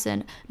single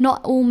person.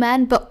 Not all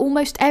men, but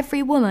almost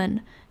every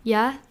woman.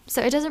 Yeah,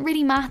 so it doesn't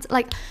really matter.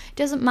 Like, it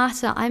doesn't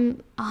matter.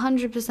 I'm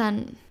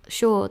 100%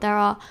 sure there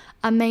are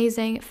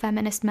amazing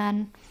feminist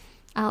men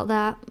out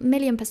there,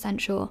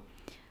 1,000,000% sure.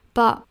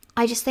 But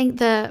I just think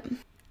that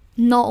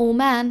not all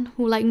men,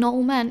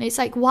 it's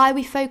like, why are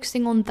we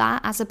focusing on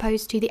that as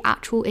opposed to the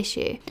actual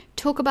issue?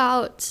 Talk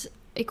about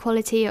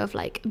equality of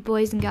like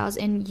boys and girls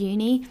in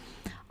uni.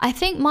 I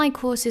think my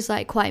course is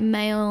like quite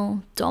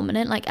male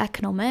dominant, like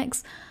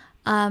economics.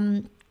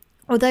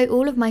 Although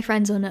all of my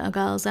friends on it are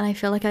girls, and I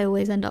feel like I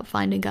always end up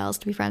finding girls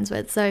to be friends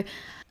with. So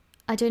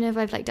I don't know if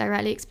I've like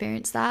directly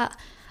experienced that.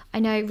 I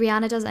know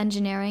Rihanna does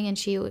engineering, and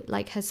she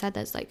like has said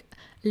there's like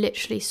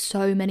literally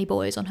so many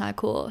boys on her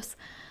course.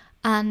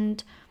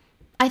 And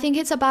I think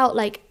it's about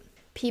like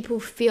people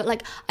feel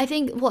like, I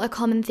think what a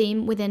common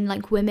theme within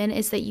like women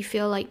is that you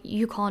feel like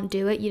you can't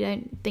do it. You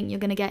don't think you're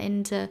going to get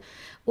into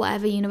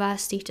whatever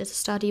university to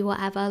study,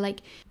 whatever.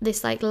 Like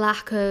this like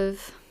lack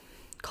of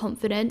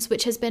confidence,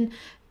 which has been,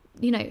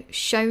 you know,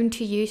 shown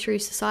to you through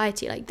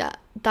society, like that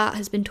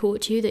has been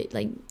taught to you that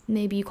like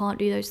maybe you can't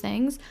do those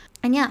things.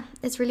 And yeah,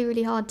 it's really,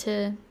 really hard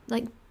to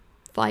like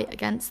fight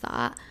against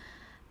that.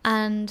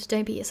 And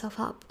don't beat yourself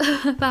up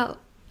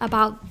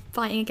about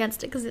fighting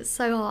against it, because it's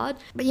so hard.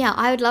 But yeah,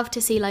 I would love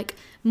to see like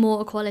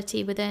more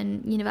equality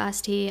within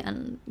university,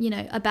 and, you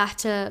know, a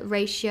better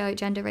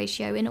gender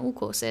ratio in all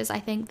courses. I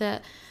think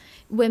that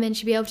women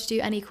should be able to do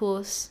any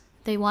course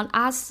they want,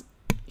 as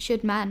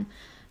should men.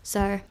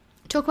 So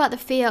talk about the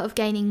fear of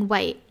gaining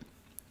weight.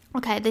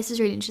 Okay, this is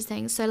really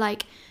interesting. So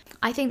like,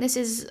 I think this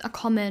is a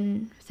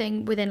common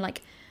thing within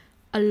like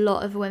a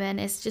lot of women.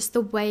 It's just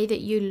the way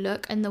that you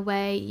look and the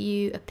way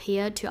you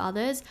appear to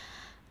others.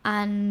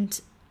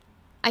 And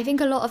I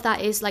think a lot of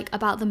that is like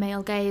about the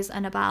male gaze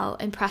and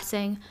about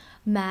impressing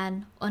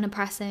men and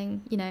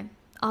impressing, you know,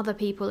 other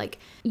people. Like,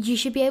 you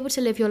should be able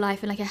to live your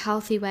life in like a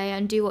healthy way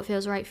and do what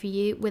feels right for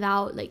you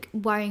without like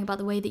worrying about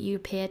the way that you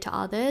appear to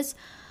others.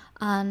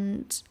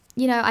 And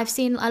you know, I've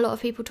seen a lot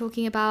of people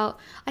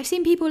I've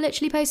seen people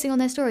literally posting on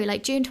their story,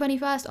 like, June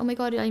 21st, oh my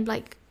God, I'm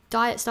like,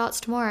 diet starts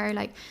tomorrow,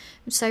 like,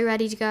 I'm so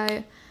ready to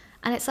go.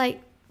 And it's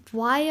like,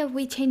 why are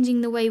we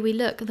changing the way we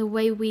look, the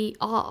way we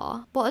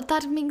are? But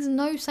that makes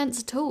no sense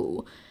at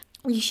all.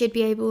 You should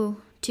be able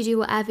to do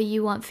whatever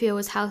you want, feel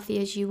as healthy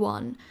as you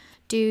want,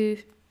 do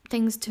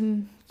things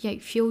to, you know,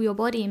 fuel your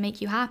body and make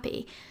you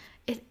happy.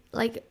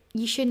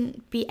 You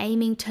shouldn't be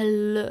aiming to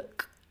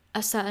look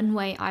a certain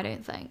way, I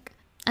don't think.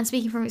 And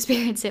speaking from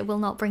experience, it will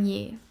not bring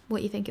you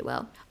what you think it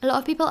will. A lot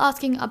of people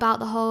asking about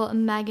the whole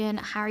Meghan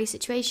Harry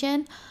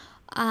situation.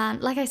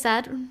 And like I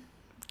said,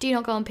 do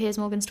not go on Piers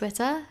Morgan's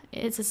Twitter.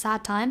 It's a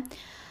sad time.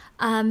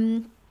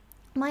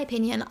 My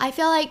opinion, I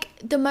feel like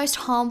the most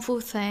harmful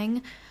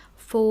thing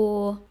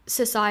for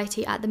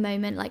society at the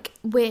moment, like,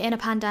 we're in a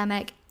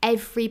pandemic,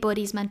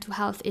 everybody's mental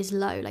health is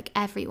low, like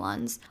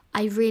everyone's.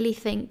 I really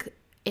think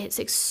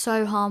it's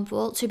so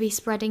harmful to be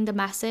spreading the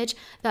message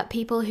that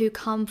people who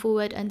come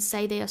forward and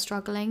say they are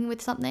struggling with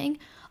something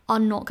are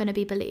not going to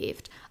be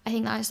believed. I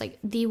think that is like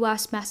the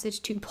worst message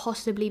to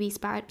possibly be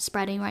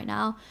spreading right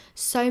now.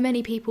 So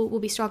many people will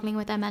be struggling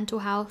with their mental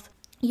health.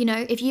 You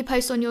know, if you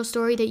post on your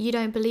story that you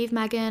don't believe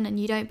Meghan and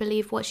you don't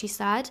believe what she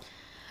said,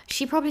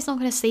 she probably is not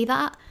going to see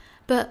that.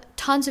 But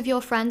tons of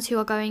your friends who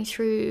are going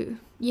through,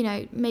 you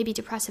know, maybe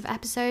depressive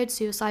episodes,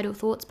 suicidal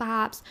thoughts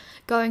perhaps,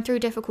 going through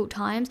difficult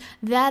times,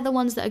 they're the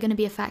ones that are going to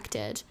be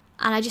affected.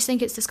 And I just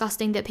think it's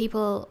disgusting that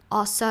people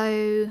are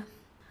so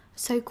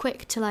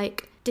quick to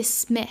like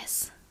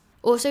dismiss.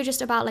 Also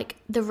just about like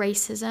the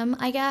racism,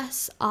 I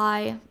guess.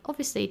 I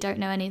obviously don't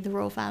know any of the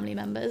royal family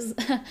members.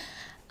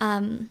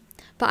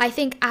 But I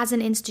think as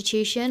an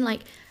institution,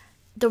 like,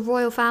 the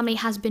royal family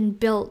has been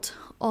built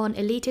on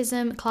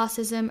elitism,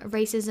 classism,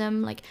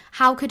 racism. Like,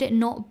 how could it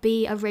not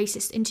be a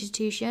racist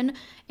institution?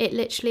 It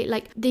literally,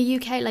 like, the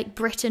UK, like,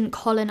 Britain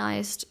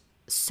colonized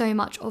so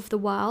much of the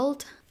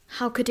world.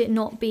 How could it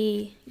not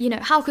be, you know,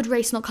 how could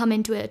race not come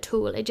into it at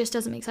all? It just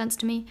doesn't make sense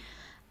to me.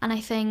 And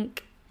I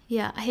think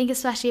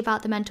especially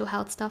about the mental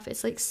health stuff,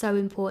 it's like so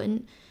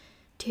important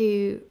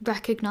to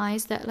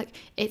recognize that, like,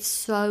 it's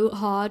so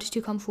hard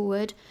to come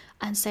forward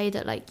and say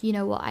that, like, you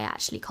know what, I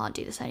actually can't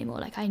do this anymore,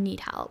 like, I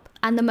need help.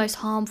 And the most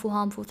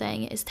harmful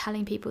thing is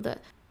telling people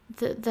that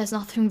there's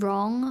nothing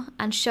wrong,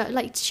 and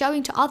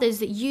showing to others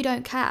that you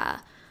don't care.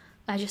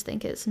 I just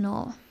think it's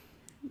not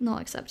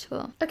not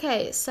acceptable.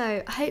 Okay,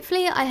 so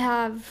hopefully I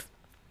have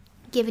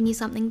given you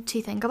something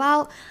to think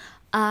about.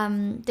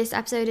 This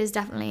episode is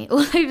definitely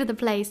all over the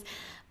place,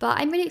 but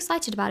I'm really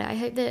excited about it. I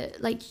hope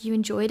that like you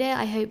enjoyed it.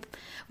 I hope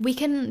we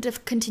can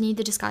continue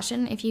the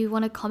discussion. If you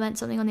want to comment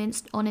something on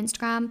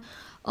Instagram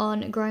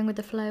on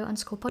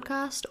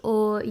growingwiththeflow_podcast,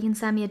 or you can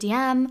send me a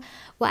DM,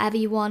 whatever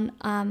you want.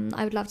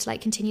 I would love to like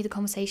continue the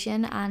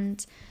conversation.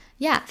 And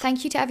yeah,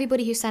 thank you to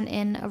everybody who sent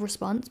in a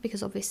response,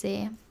 because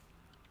obviously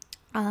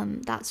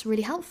that's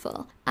really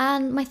helpful.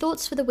 And my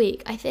thoughts for the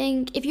week, I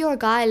think if you're a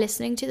guy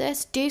listening to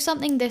this, do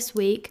something this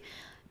week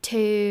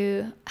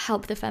to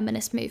help the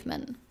feminist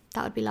movement.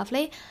 That would be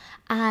lovely.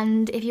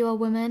 And if you're a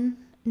woman,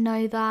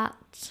 know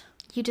that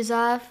you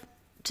deserve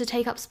to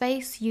take up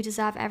space. You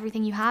deserve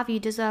everything you have. You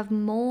deserve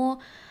more.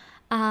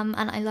 And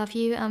I love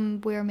you,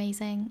 and we're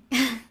amazing.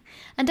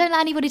 And don't let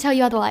anybody tell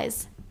you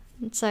otherwise.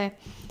 So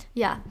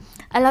yeah,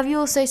 I love you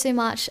all so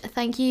much.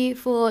 Thank you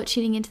for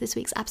tuning into this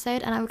week's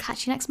episode, and I will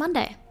catch you next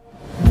Monday.